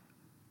hell.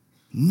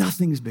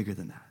 Nothing is bigger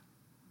than that.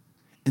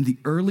 And the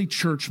early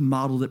church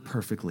modeled it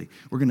perfectly.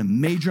 We're going to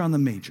major on the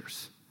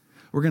majors.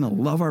 We're going to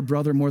love our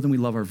brother more than we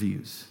love our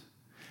views.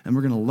 And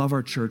we're going to love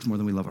our church more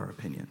than we love our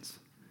opinions.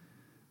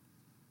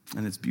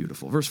 And it's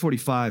beautiful. Verse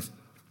 45,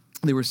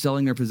 they were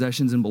selling their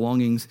possessions and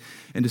belongings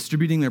and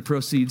distributing their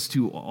proceeds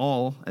to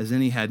all as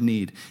any had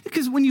need.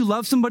 Because when you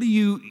love somebody,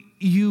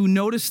 you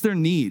notice their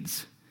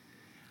needs.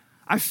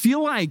 I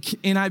feel like,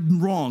 and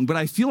I'm wrong, but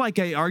I feel like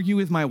I argue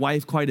with my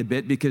wife quite a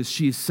bit because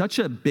she's such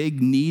a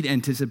big need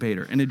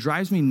anticipator, and it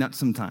drives me nuts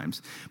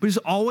sometimes. But she's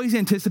always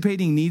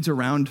anticipating needs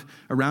around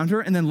her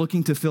and then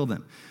looking to fill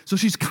them. So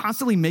she's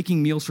constantly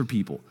making meals for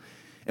people.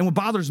 And what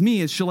bothers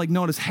me is she'll like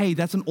notice, hey,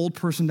 that's an old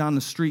person down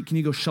the street. Can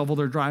you go shovel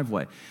their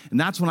driveway? And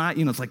that's when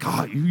it's like,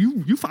 oh,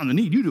 you found the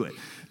need, you do it.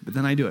 But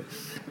then I do it.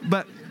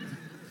 But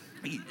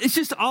it's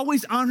just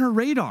always on her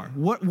radar.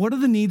 What are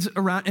the needs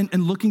around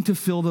and looking to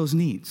fill those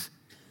needs?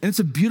 And it's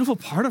a beautiful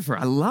part of her.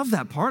 I love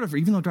that part of her,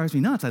 even though it drives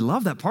me nuts. I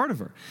love that part of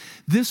her.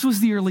 This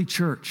was the early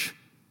church,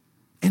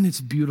 and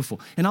it's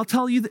beautiful. And I'll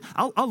tell you,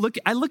 I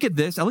look at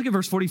this, I look at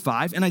verse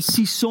 45, and I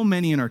see so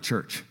many in our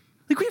church.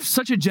 Like, we have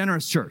such a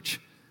generous church.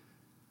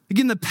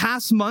 Again, the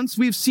past months,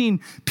 we've seen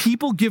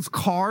people give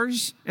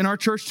cars in our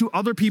church to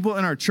other people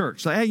in our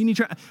church. Like, hey,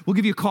 we'll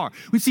give you a car.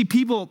 We see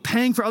people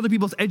paying for other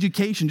people's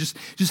education, just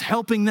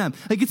helping them.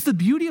 Like, it's the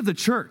beauty of the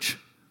church.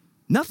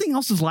 Nothing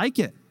else is like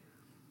it.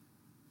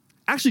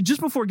 Actually, just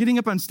before getting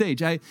up on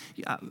stage,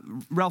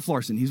 Ralph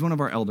Larson, he's one of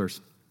our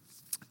elders.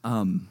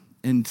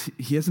 And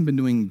he hasn't been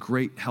doing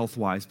great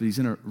health-wise, but he's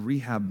in a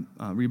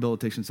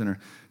rehabilitation center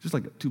just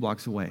like 2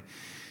 blocks away.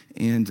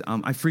 And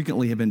I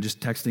frequently have been just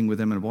texting with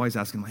him, and I'm always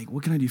asking, like,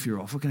 what can I do for you,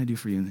 Rolf? What can I do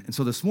for you? And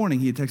so this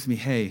morning, he had texted me,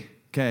 hey,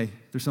 okay,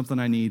 there's something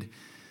I need.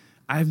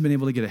 I haven't been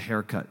able to get a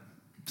haircut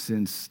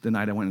since the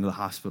night I went into the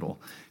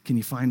hospital. Can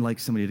you find, like,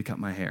 somebody to cut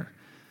my hair?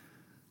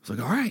 I was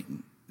like, all right.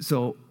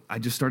 So I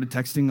just started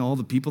texting all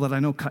the people that I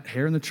know cut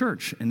hair in the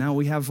church. And now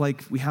we have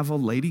a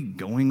lady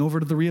going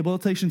over to the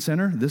rehabilitation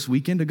center this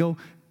weekend to go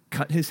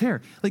cut his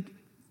hair. Like,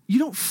 you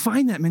don't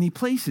find that many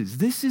places.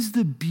 This is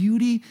the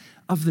beauty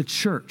of the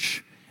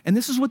church. And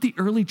this is what the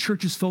early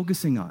church is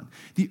focusing on.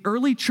 The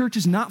early church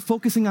is not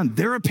focusing on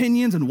their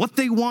opinions and what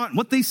they want,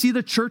 what they see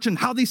the church and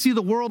how they see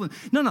the world.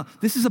 No,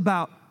 this is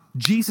about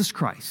Jesus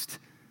Christ,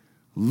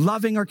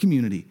 loving our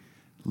community,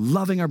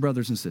 loving our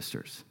brothers and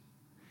sisters.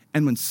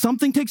 And when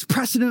something takes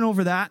precedent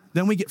over that,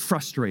 then we get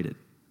frustrated.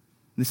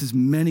 This is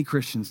many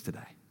Christians today.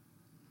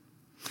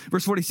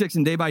 Verse 46,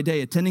 and day by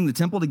day, attending the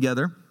temple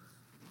together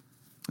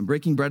and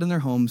breaking bread in their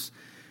homes,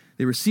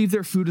 they received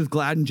their food with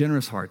glad and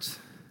generous hearts.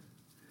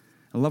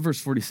 I love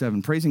verse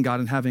 47, praising God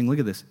and having, look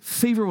at this,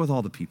 favor with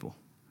all the people.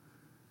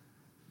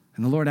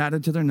 And the Lord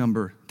added to their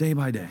number day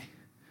by day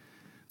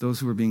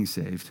those who were being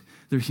saved.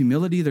 Their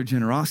humility, their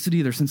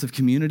generosity, their sense of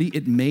community,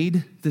 it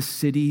made the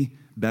city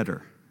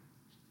better.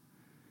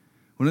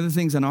 One of the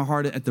things on our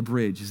heart at the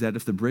bridge is that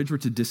if the bridge were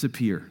to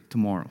disappear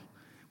tomorrow,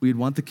 we would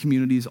want the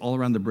communities all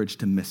around the bridge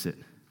to miss it.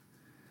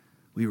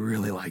 We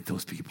really like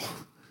those people.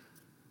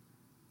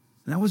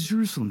 And that was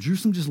Jerusalem.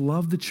 Jerusalem just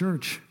loved the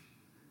church.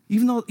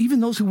 Even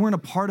those who weren't a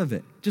part of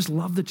it just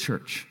loved the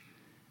church.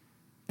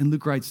 And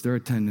Luke writes, their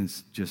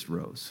attendance just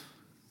rose.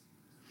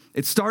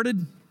 It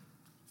started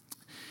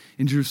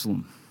in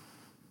Jerusalem,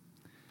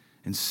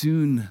 and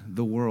soon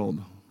the world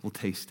will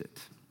taste it.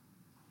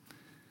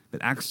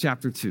 But Acts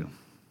chapter 2,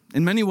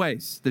 in many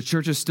ways, the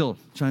church is still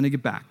trying to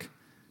get back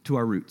to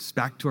our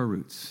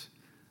roots,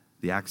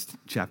 the Acts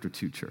chapter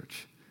 2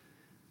 church.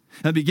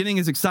 Now, the beginning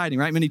is exciting,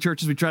 right? Many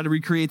churches, we try to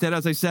recreate that,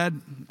 as I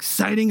said.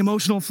 Exciting,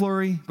 emotional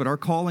flurry, but our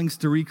calling's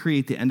to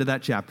recreate the end of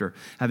that chapter,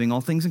 having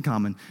all things in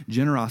common,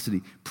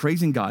 generosity,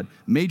 praising God,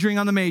 majoring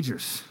on the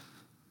majors,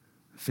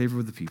 favor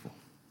with the people.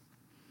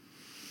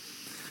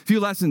 A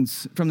few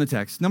lessons from the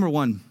text. Number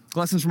one,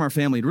 lessons from our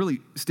family to really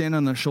stand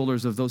on the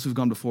shoulders of those who've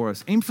gone before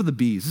us. Aim for the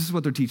B's. This is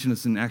what they're teaching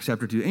us in Acts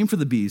chapter 2. Aim for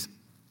the B's.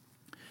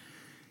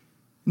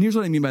 And here's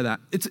what I mean by that.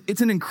 It's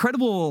an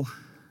incredible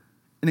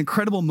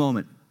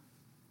moment.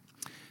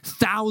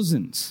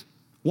 Thousands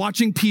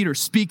watching Peter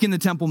speak in the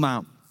Temple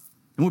Mount.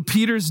 And when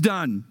Peter's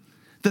done,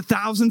 the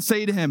thousands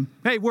say to him,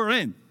 hey, we're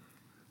in.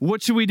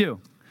 What should we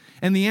do?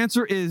 And the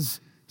answer is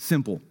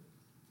simple.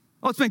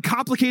 Oh, it's been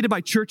complicated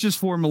by churches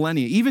for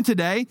millennia. Even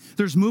today,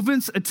 there's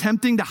movements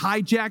attempting to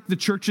hijack the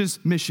church's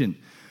mission.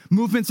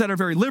 Movements that are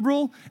very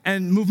liberal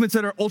and movements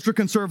that are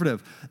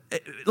ultra-conservative.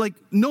 Like,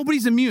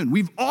 nobody's immune.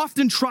 We've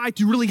often tried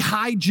to really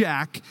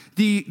hijack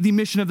the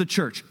mission of the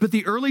church, but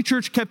the early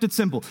church kept it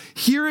simple.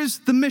 Here is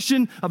the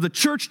mission of the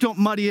church. Don't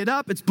muddy it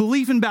up. It's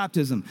belief in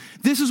baptism.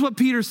 This is what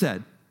Peter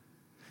said.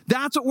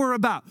 That's what we're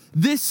about.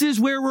 This is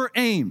where we're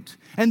aimed.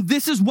 And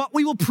this is what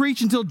we will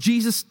preach until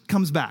Jesus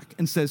comes back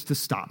and says to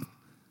stop.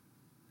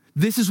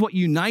 This is what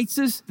unites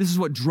us, this is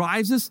what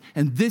drives us,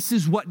 and this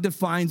is what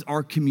defines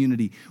our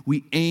community.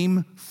 We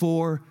aim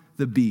for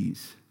the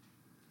B's.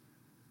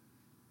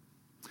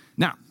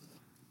 Now,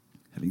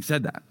 having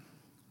said that,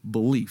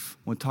 belief.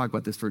 I want to talk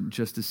about this for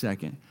just a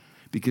second,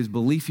 because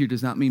belief here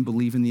does not mean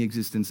believe in the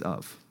existence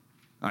of.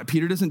 All right,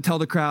 Peter doesn't tell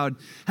the crowd,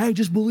 hey,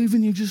 just believe in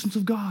the existence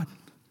of God.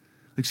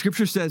 Like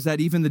Scripture says that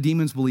even the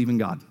demons believe in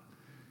God.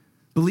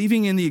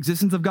 Believing in the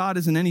existence of God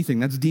isn't anything.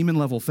 That's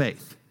demon-level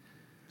faith.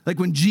 Like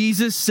when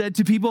Jesus said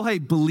to people, hey,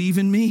 believe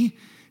in me,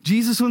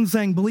 Jesus wasn't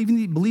saying,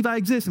 believe I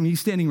exist. I mean, he's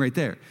standing right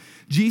there.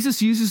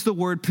 Jesus uses the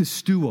word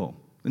pisteuo,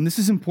 and this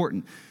is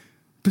important.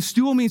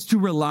 Pisteuo means to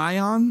rely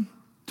on,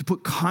 to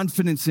put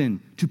confidence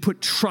in, to put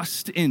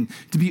trust in,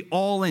 to be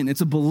all in. It's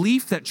a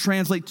belief that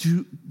translates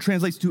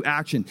to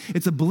action.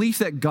 It's a belief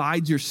that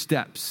guides your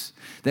steps,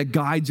 that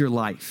guides your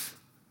life.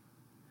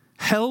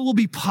 Hell will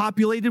be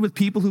populated with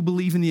people who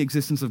believe in the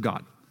existence of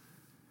God.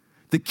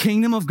 The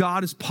kingdom of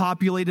God is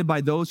populated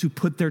by those who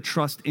put their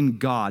trust in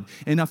God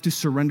enough to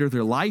surrender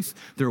their life,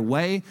 their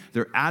way,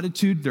 their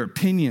attitude, their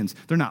opinions.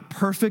 They're not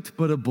perfect,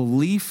 but a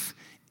belief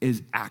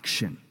is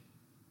action.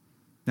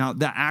 Now,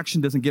 that action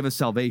doesn't give us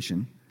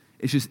salvation.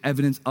 It's just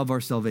evidence of our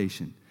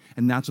salvation.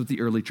 And that's what the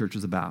early church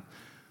was about.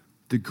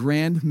 The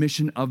grand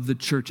mission of the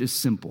church is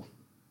simple.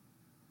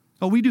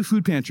 Oh, we do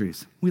food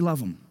pantries. We love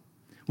them.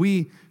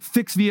 We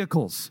fix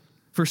vehicles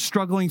for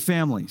struggling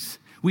families.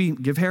 We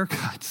give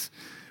haircuts.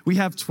 We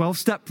have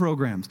 12-step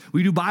programs.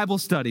 We do Bible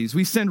studies.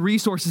 We send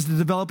resources to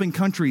developing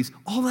countries.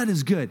 All that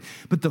is good.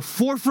 But the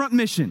forefront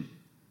mission,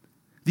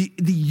 the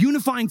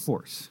unifying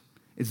force,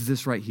 is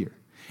this right here.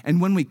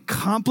 And when we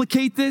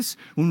complicate this,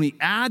 when we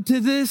add to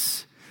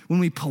this,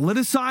 when we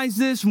politicize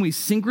this, when we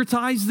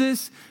syncretize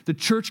this, the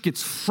church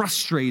gets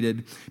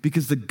frustrated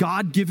because the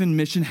God-given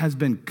mission has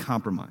been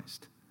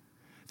compromised.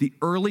 The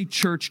early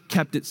church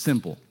kept it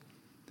simple.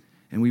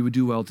 and we would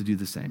do well to do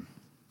the same.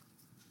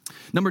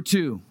 Number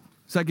two,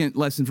 second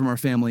lesson from our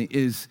family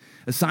is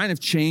a sign of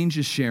change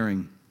is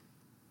sharing.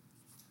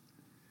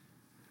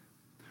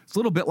 It's a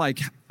little bit like,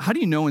 how do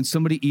you know when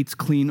somebody eats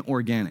clean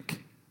organic?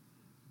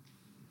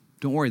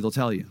 Don't worry, they'll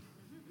tell you.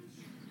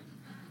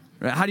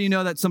 Right? How do you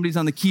know that somebody's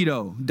on the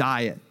keto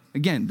diet?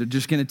 Again, they're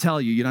just going to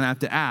tell you. You don't have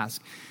to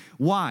ask.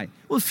 Why?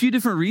 Well, a few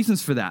different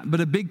reasons for that.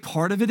 But a big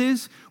part of it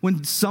is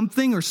when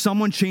something or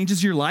someone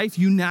changes your life,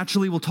 you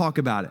naturally will talk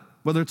about it.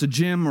 Whether it's a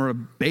gym or a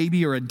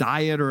baby or a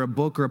diet or a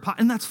book or a pot,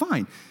 and that's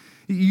fine.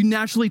 You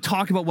naturally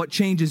talk about what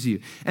changes you.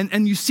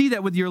 And you see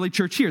that with the early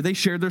church here. They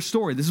shared their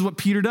story. This is what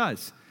Peter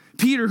does.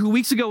 Peter, who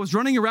weeks ago was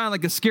running around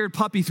like a scared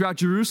puppy throughout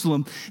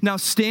Jerusalem, now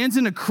stands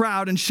in a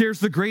crowd and shares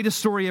the greatest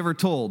story ever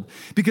told.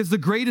 Because the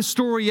greatest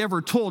story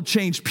ever told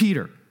changed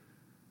Peter.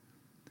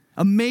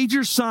 A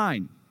major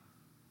sign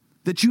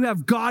that you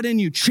have God in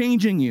you,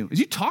 changing you, is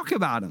you talk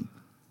about him.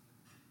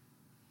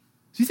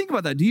 So you think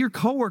about that. Do your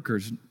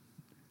coworkers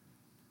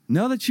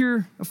know that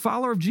you're a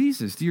follower of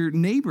Jesus? Do your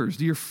neighbors,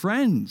 do your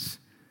friends,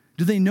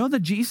 do they know that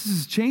Jesus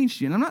has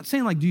changed you? And I'm not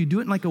saying do you do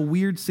it in like a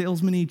weird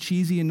salesman-y,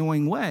 cheesy,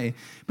 annoying way,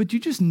 but you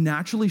just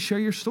naturally share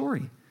your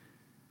story,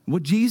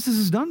 what Jesus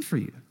has done for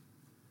you.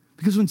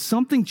 Because when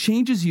something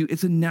changes you,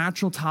 it's a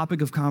natural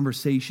topic of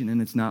conversation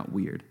and it's not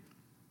weird.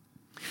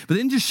 But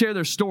they didn't just share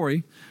their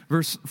story.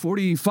 Verse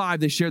 45,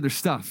 they share their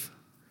stuff.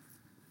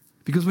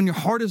 Because when your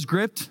heart is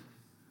gripped,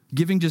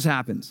 giving just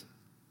happens.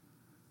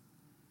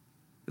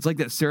 It's like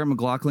that Sarah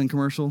McLachlan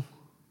commercial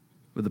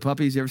with the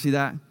puppies. You ever see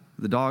that?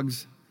 The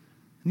dogs.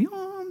 In the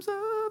arms of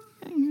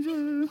an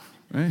angel.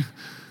 Right?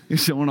 You're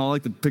showing all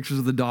like the pictures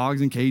of the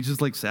dogs in cages,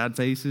 like sad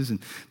faces.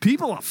 And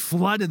people have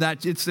flooded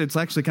that. It's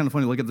actually kind of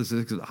funny to look at this,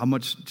 how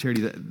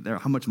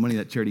much money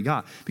that charity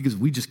got, because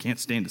we just can't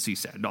stand to see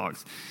sad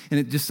dogs. And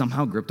it just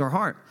somehow gripped our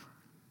heart.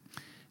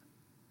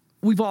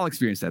 We've all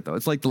experienced that, though.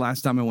 It's like the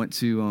last time I went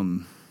to,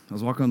 I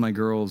was walking with my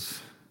girls.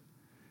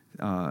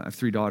 I have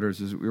 3 daughters.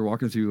 We were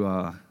walking through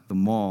the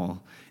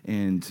mall,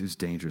 and it was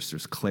dangerous.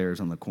 There's Claire's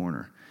on the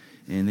corner.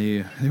 And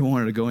they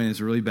wanted to go in.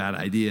 It's a really bad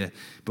idea.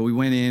 But we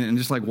went in and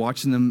just like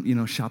watching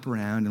them, shop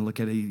around and look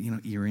at,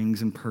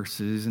 earrings and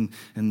purses and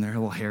their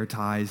little hair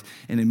ties.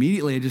 And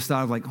immediately I just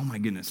thought of like, oh my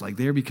goodness, like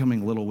they're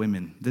becoming little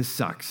women. This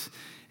sucks.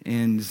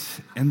 And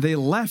they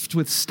left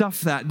with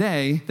stuff that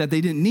day that they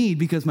didn't need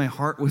because my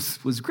heart was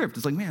gripped.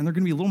 It's like, man, they're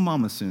going to be a little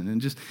mama soon.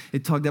 And just,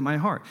 it tugged at my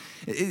heart.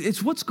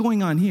 It's what's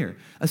going on here.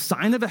 A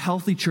sign of a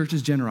healthy church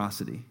is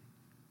generosity,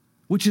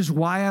 which is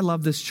why I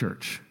love this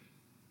church.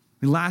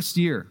 Last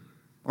year,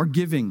 our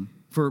giving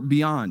for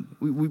Beyond,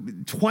 we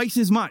twice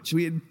as much.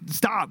 We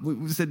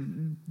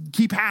said,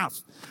 keep half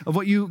of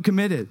what you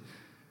committed.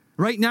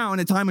 Right now, in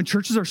a time when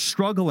churches are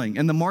struggling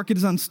and the market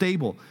is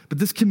unstable, but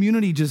this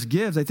community just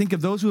gives. I think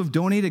of those who have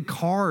donated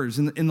cars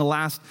in the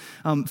last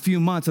few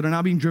months that are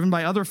now being driven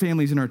by other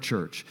families in our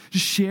church,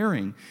 just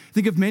sharing.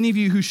 Think of many of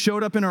you who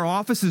showed up in our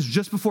offices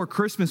just before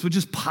Christmas with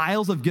just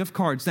piles of gift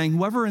cards saying,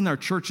 whoever in our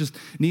church just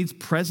needs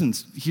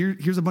presents,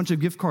 here's a bunch of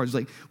gift cards.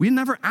 Like, we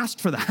never asked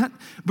for that,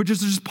 but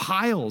just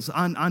piles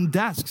on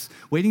desks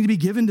waiting to be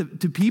given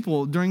to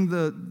people during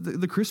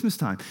the Christmas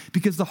time,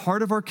 because the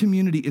heart of our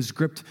community is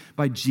gripped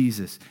by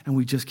Jesus, and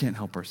we just can't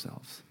help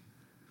ourselves.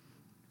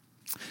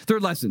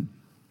 Third lesson,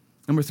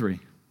 number 3,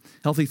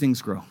 healthy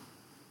things grow.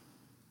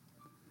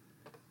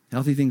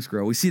 Healthy things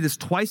grow. We see this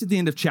twice at the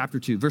end of chapter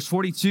 2. Verse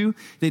 42,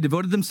 they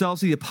devoted themselves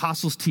to the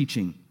apostles'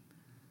 teaching.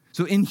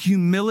 So in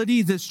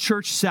humility, this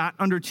church sat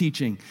under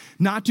teaching,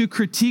 not to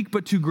critique,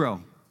 but to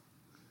grow.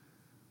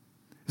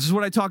 This is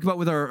what I talk about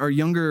with our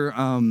younger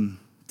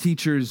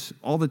teachers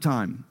all the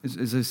time.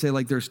 As I say,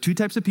 like, there's 2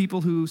 types of people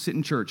who sit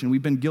in church, and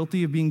we've been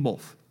guilty of being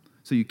both.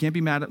 So you can't be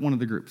mad at one of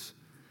the groups.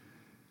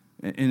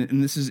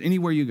 And this is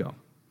anywhere you go.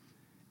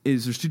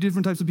 There's 2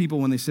 different types of people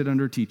when they sit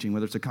under teaching,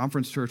 whether it's a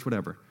conference, church,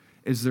 whatever.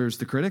 There's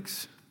the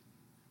critics,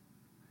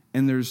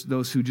 and there's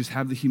those who just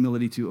have the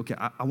humility to, okay,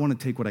 I want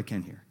to take what I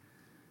can here.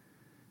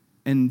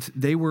 And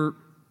they were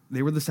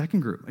the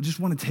second group. I just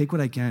want to take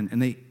what I can,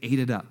 and they ate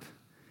it up.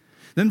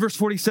 Then verse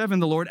 47,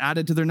 the Lord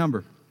added to their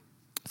number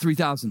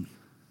 3,000.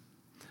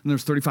 And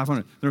there's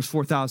 3,500. There's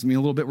 4,000. I mean, a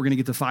little bit, we're going to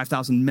get to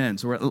 5,000 men.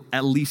 So we're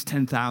at least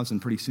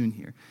 10,000 pretty soon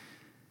here.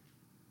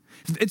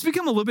 It's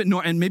become a little bit,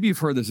 and maybe you've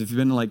heard this if you've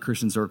been in like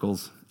Christian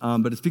circles,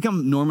 but it's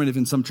become normative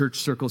in some church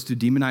circles to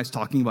demonize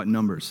talking about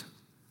numbers.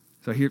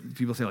 So I hear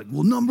people say like,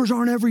 well, numbers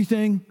aren't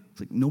everything. It's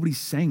like, nobody's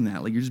saying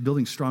that. Like, you're just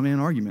building straw man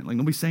argument. Like,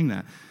 nobody's saying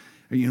that.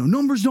 Or,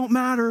 numbers don't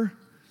matter.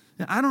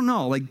 I don't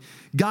know. Like,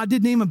 God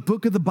did name a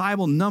book of the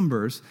Bible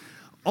Numbers.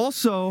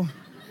 Also,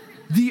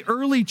 the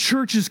early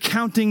church is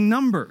counting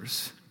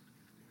numbers,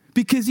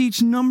 because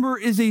each number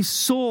is a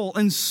soul,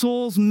 and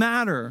souls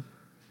matter.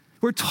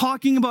 We're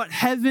talking about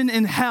heaven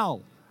and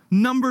hell.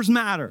 Numbers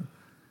matter.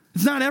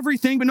 It's not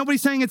everything, but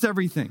nobody's saying it's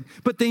everything.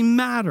 But they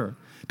matter,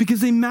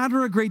 because they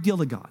matter a great deal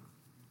to God.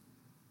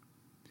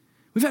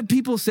 We've had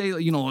people say,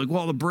 like,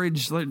 well, the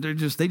Bridge,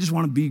 they just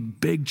want to be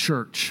big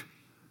church.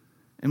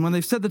 And when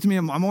they've said that to me,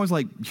 I'm always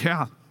like,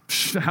 yeah,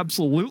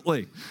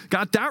 Absolutely.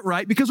 Got that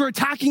right, because we're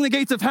attacking the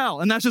gates of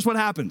hell, and that's just what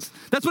happens.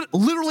 That's what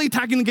literally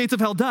attacking the gates of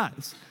hell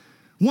does.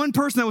 One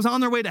person that was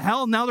on their way to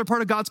hell, now they're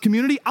part of God's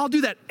community. I'll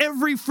do that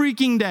every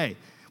freaking day.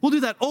 We'll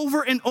do that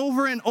over and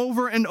over and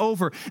over and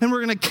over, and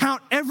we're going to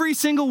count every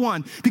single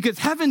one, because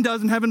heaven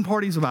does, and heaven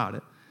parties about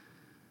it.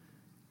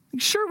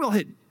 Sure, we'll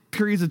hit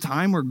periods of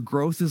time where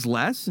growth is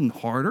less and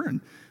harder,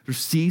 and there's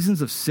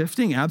seasons of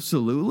sifting,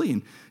 absolutely.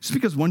 And just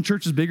because one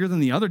church is bigger than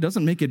the other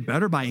doesn't make it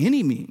better by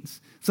any means.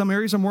 Some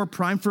areas are more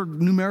primed for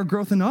numeric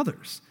growth than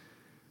others.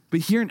 But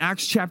here in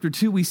Acts chapter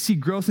 2, we see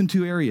growth in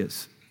two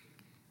areas: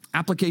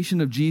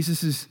 application of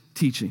Jesus'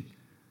 teaching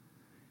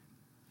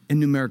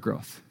and numeric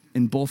growth.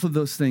 And both of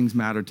those things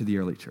mattered to the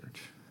early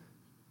church.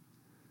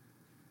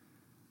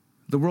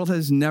 The world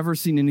has never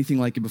seen anything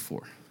like it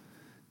before.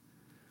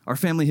 Our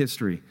family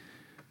history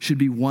should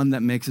be one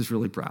that makes us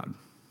really proud.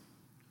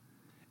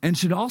 And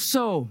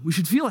we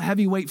should feel a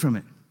heavy weight from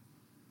it,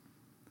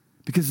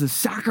 because the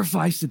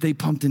sacrifice that they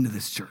pumped into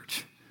this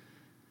church.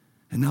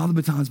 And now the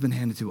baton's been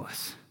handed to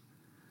us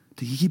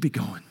to keep it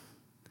going,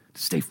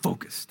 to stay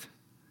focused.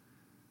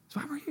 That's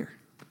why we're here.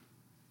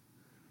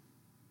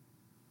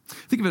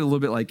 Think of it a little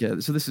bit like,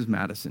 so this is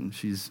Madison.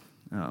 She's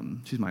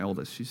my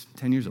oldest. She's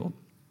 10 years old.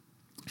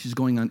 She's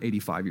going on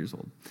 85 years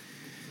old.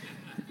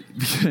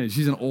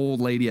 She's an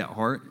old lady at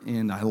heart,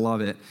 and I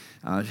love it.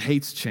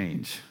 Hates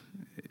change.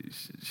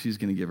 She's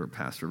going to give her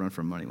pastor a run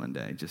for money one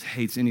day. Just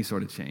hates any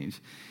sort of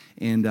change.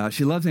 And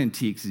she loves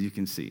antiques, as you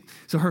can see.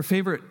 So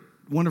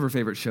one of her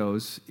favorite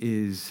shows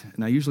is,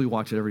 and I usually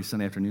watch it every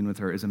Sunday afternoon with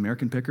her, is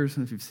American Pickers. I don't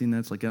know if you've seen that.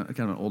 It's like kind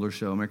of an older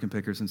show, American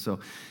Pickers. And so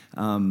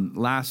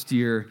last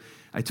year,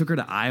 I took her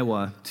to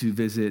Iowa to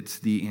visit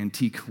the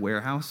antique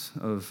warehouse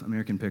of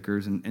American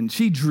Pickers. And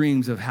she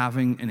dreams of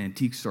having an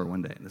antique store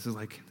one day.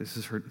 This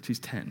is her, she's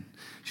 10.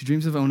 She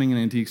dreams of owning an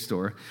antique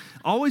store,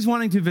 always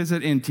wanting to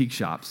visit antique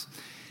shops.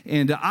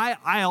 And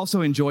I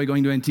also enjoy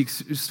going to antique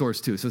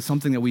stores too. So it's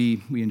something that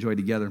we enjoy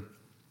together.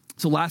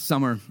 So last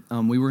summer,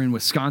 we were in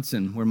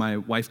Wisconsin, where my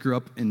wife grew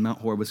up, in Mount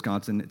Horeb,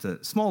 Wisconsin. It's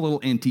a small little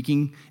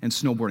antiquing and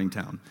snowboarding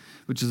town,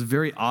 which is a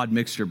very odd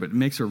mixture, but it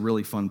makes a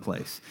really fun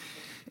place.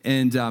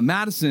 And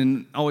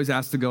Madison always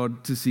asked to go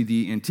to see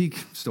the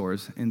antique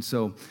stores. And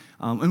so,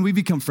 and we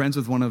become friends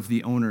with one of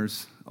the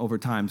owners over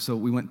time. So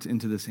we went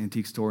into this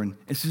antique store, and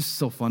it's just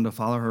so fun to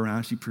follow her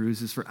around. She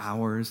peruses for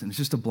hours, and it's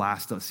just a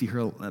blast to see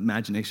her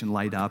imagination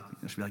light up.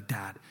 She'll be like,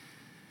 "Dad,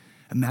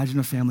 imagine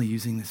a family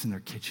using this in their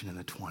kitchen in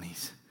the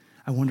 20s.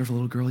 I wonder if a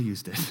little girl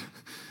used it."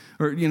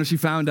 Or, she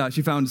found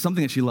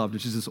something that she loved,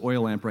 which is this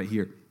oil lamp right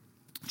here.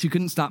 She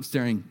couldn't stop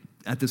staring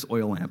at this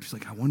oil lamp. She's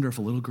like, "I wonder if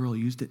a little girl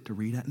used it to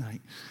read at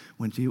night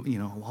when she, a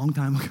long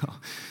time ago."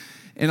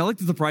 And I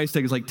looked at the price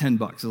tag. It's like $10.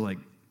 I was like,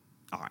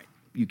 "All right,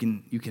 you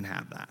can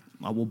have that.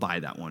 We'll buy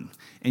that one."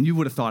 And you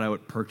would have thought I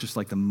would purchase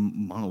like the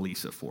Mona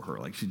Lisa for her.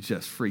 Like, she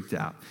just freaked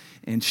out.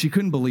 And she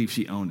couldn't believe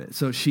she owned it.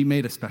 So she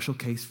made a special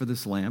case for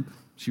this lamp.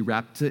 She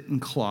wrapped it in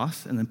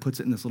cloth and then puts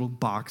it in this little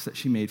box that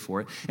she made for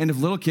it. And if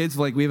little kids,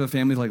 like we have a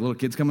family with little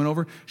kids coming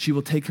over, she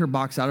will take her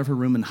box out of her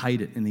room and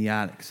hide it in the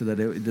attic so that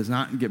it does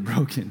not get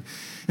broken.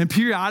 And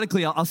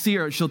periodically, I'll see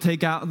her. She'll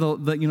take out the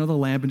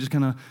lamp and just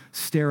kind of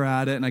stare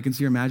at it, and I can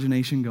see her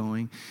imagination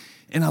going.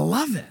 And I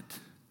love it.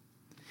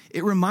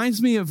 It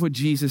reminds me of what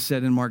Jesus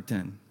said in Mark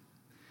 10.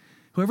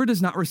 Whoever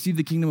does not receive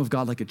the kingdom of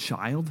God like a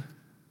child,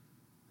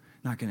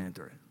 not going to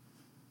enter it.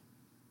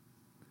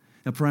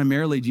 Now,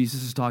 primarily,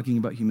 Jesus is talking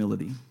about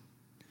humility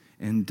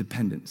and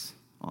dependence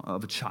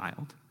of a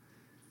child.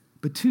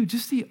 But two,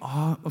 just the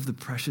awe of the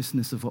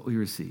preciousness of what we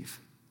receive.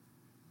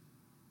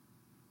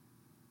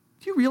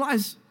 Do you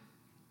realize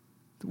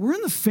that we're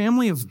in the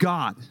family of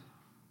God?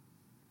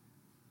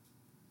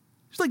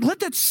 Just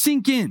let that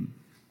sink in.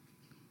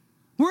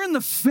 We're in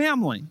the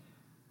family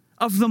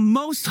of the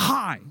Most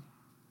High,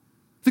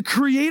 the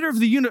creator of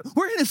the universe.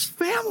 We're in his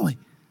family.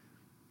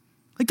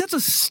 That's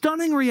a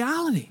stunning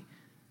reality.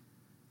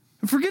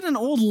 And forget an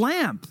old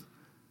lamp.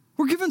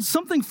 We're given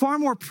something far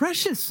more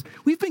precious.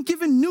 We've been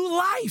given new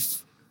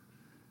life.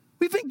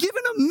 We've been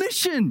given a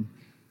mission.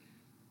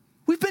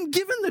 We've been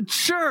given the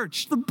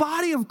church, the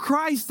body of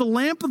Christ, the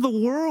lamp of the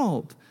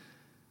world.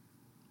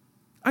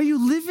 Are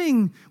you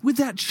living with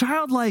that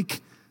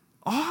childlike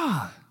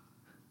awe?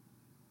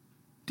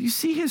 Do you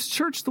see his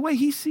church the way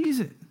he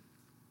sees it?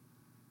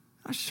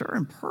 Not sure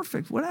and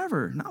perfect,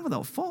 whatever. Not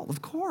without fault,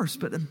 of course,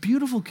 but a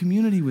beautiful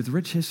community with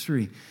rich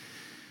history.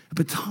 A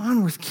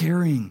baton worth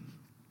carrying.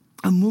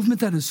 A movement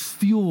that is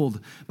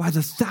fueled by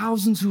the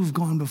thousands who have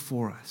gone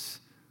before us.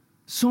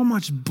 So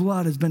much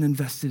blood has been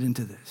invested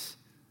into this.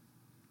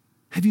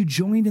 Have you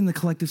joined in the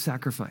collective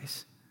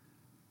sacrifice?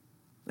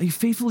 Are you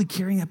faithfully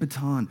carrying that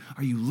baton?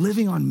 Are you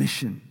living on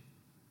mission?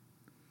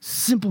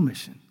 Simple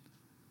mission.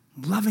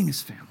 Loving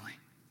his family.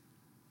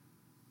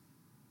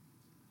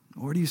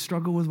 Or do you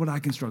struggle with what I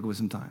can struggle with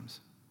sometimes?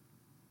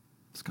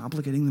 It's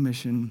complicating the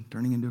mission,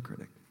 turning into a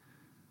critic.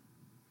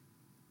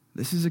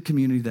 This is a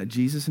community that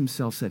Jesus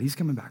himself said he's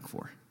coming back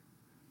for.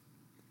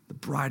 The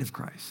bride of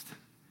Christ.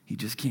 He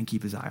just can't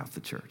keep his eye off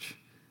the church.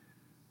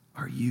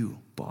 Are you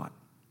bought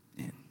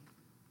in?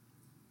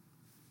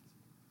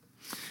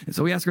 And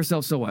so we ask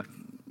ourselves, so what?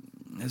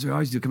 As we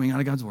always do, coming out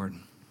of God's word.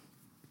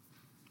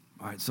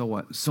 All right, so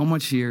what? So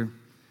much here.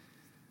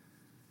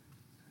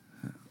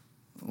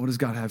 What does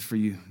God have for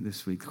you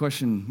this week? The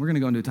question, we're going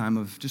to go into a time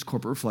of just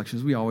corporate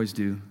reflections. We always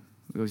do.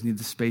 We always need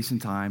the space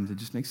and time to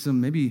just make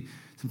maybe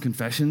some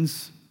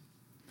confessions.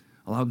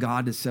 Allow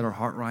God to set our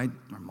heart right,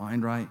 our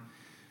mind right.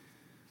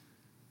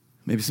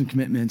 Maybe some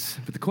commitments.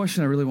 But the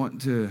question I really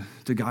want to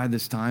guide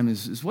this time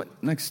is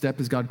what next step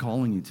is God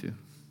calling you to?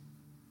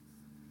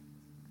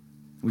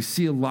 We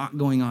see a lot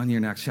going on here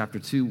in Acts chapter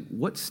 2.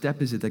 What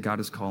step is it that God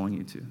is calling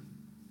you to?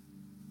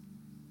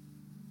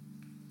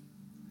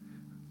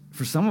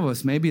 For some of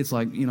us, maybe it's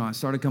like, I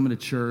started coming to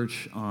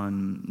church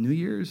on New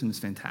Year's, and it's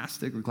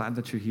fantastic. We're glad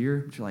that you're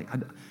here. But you're like,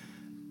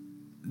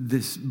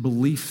 this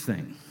belief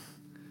thing,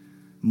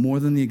 more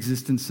than the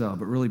existence of,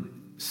 but really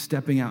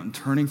stepping out and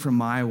turning from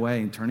my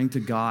way and turning to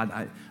God.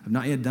 I've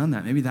not yet done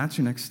that. Maybe that's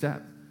your next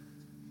step.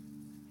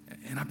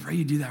 And I pray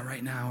you do that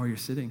right now where you're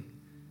sitting.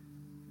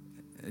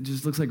 It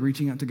just looks like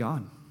reaching out to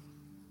God.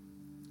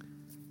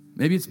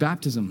 Maybe it's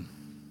baptism.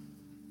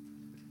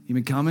 You've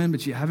been coming,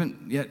 but you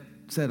haven't yet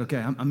said, okay,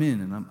 I'm in,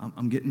 and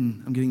I'm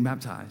getting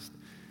baptized.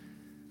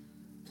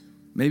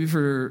 Maybe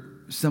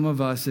for some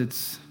of us,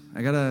 it's,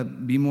 I got to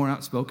be more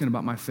outspoken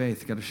about my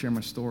faith. I got to share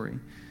my story,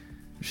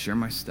 share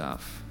my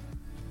stuff.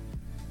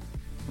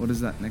 What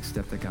is that next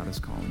step that God is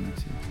calling you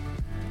to?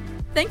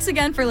 Thanks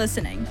again for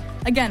listening.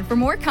 Again, for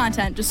more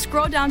content, just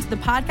scroll down to the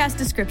podcast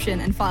description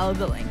and follow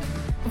the link.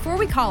 Before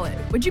we call it,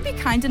 would you be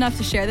kind enough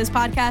to share this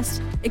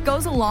podcast? It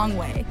goes a long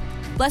way.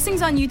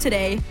 Blessings on you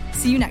today.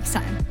 See you next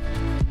time.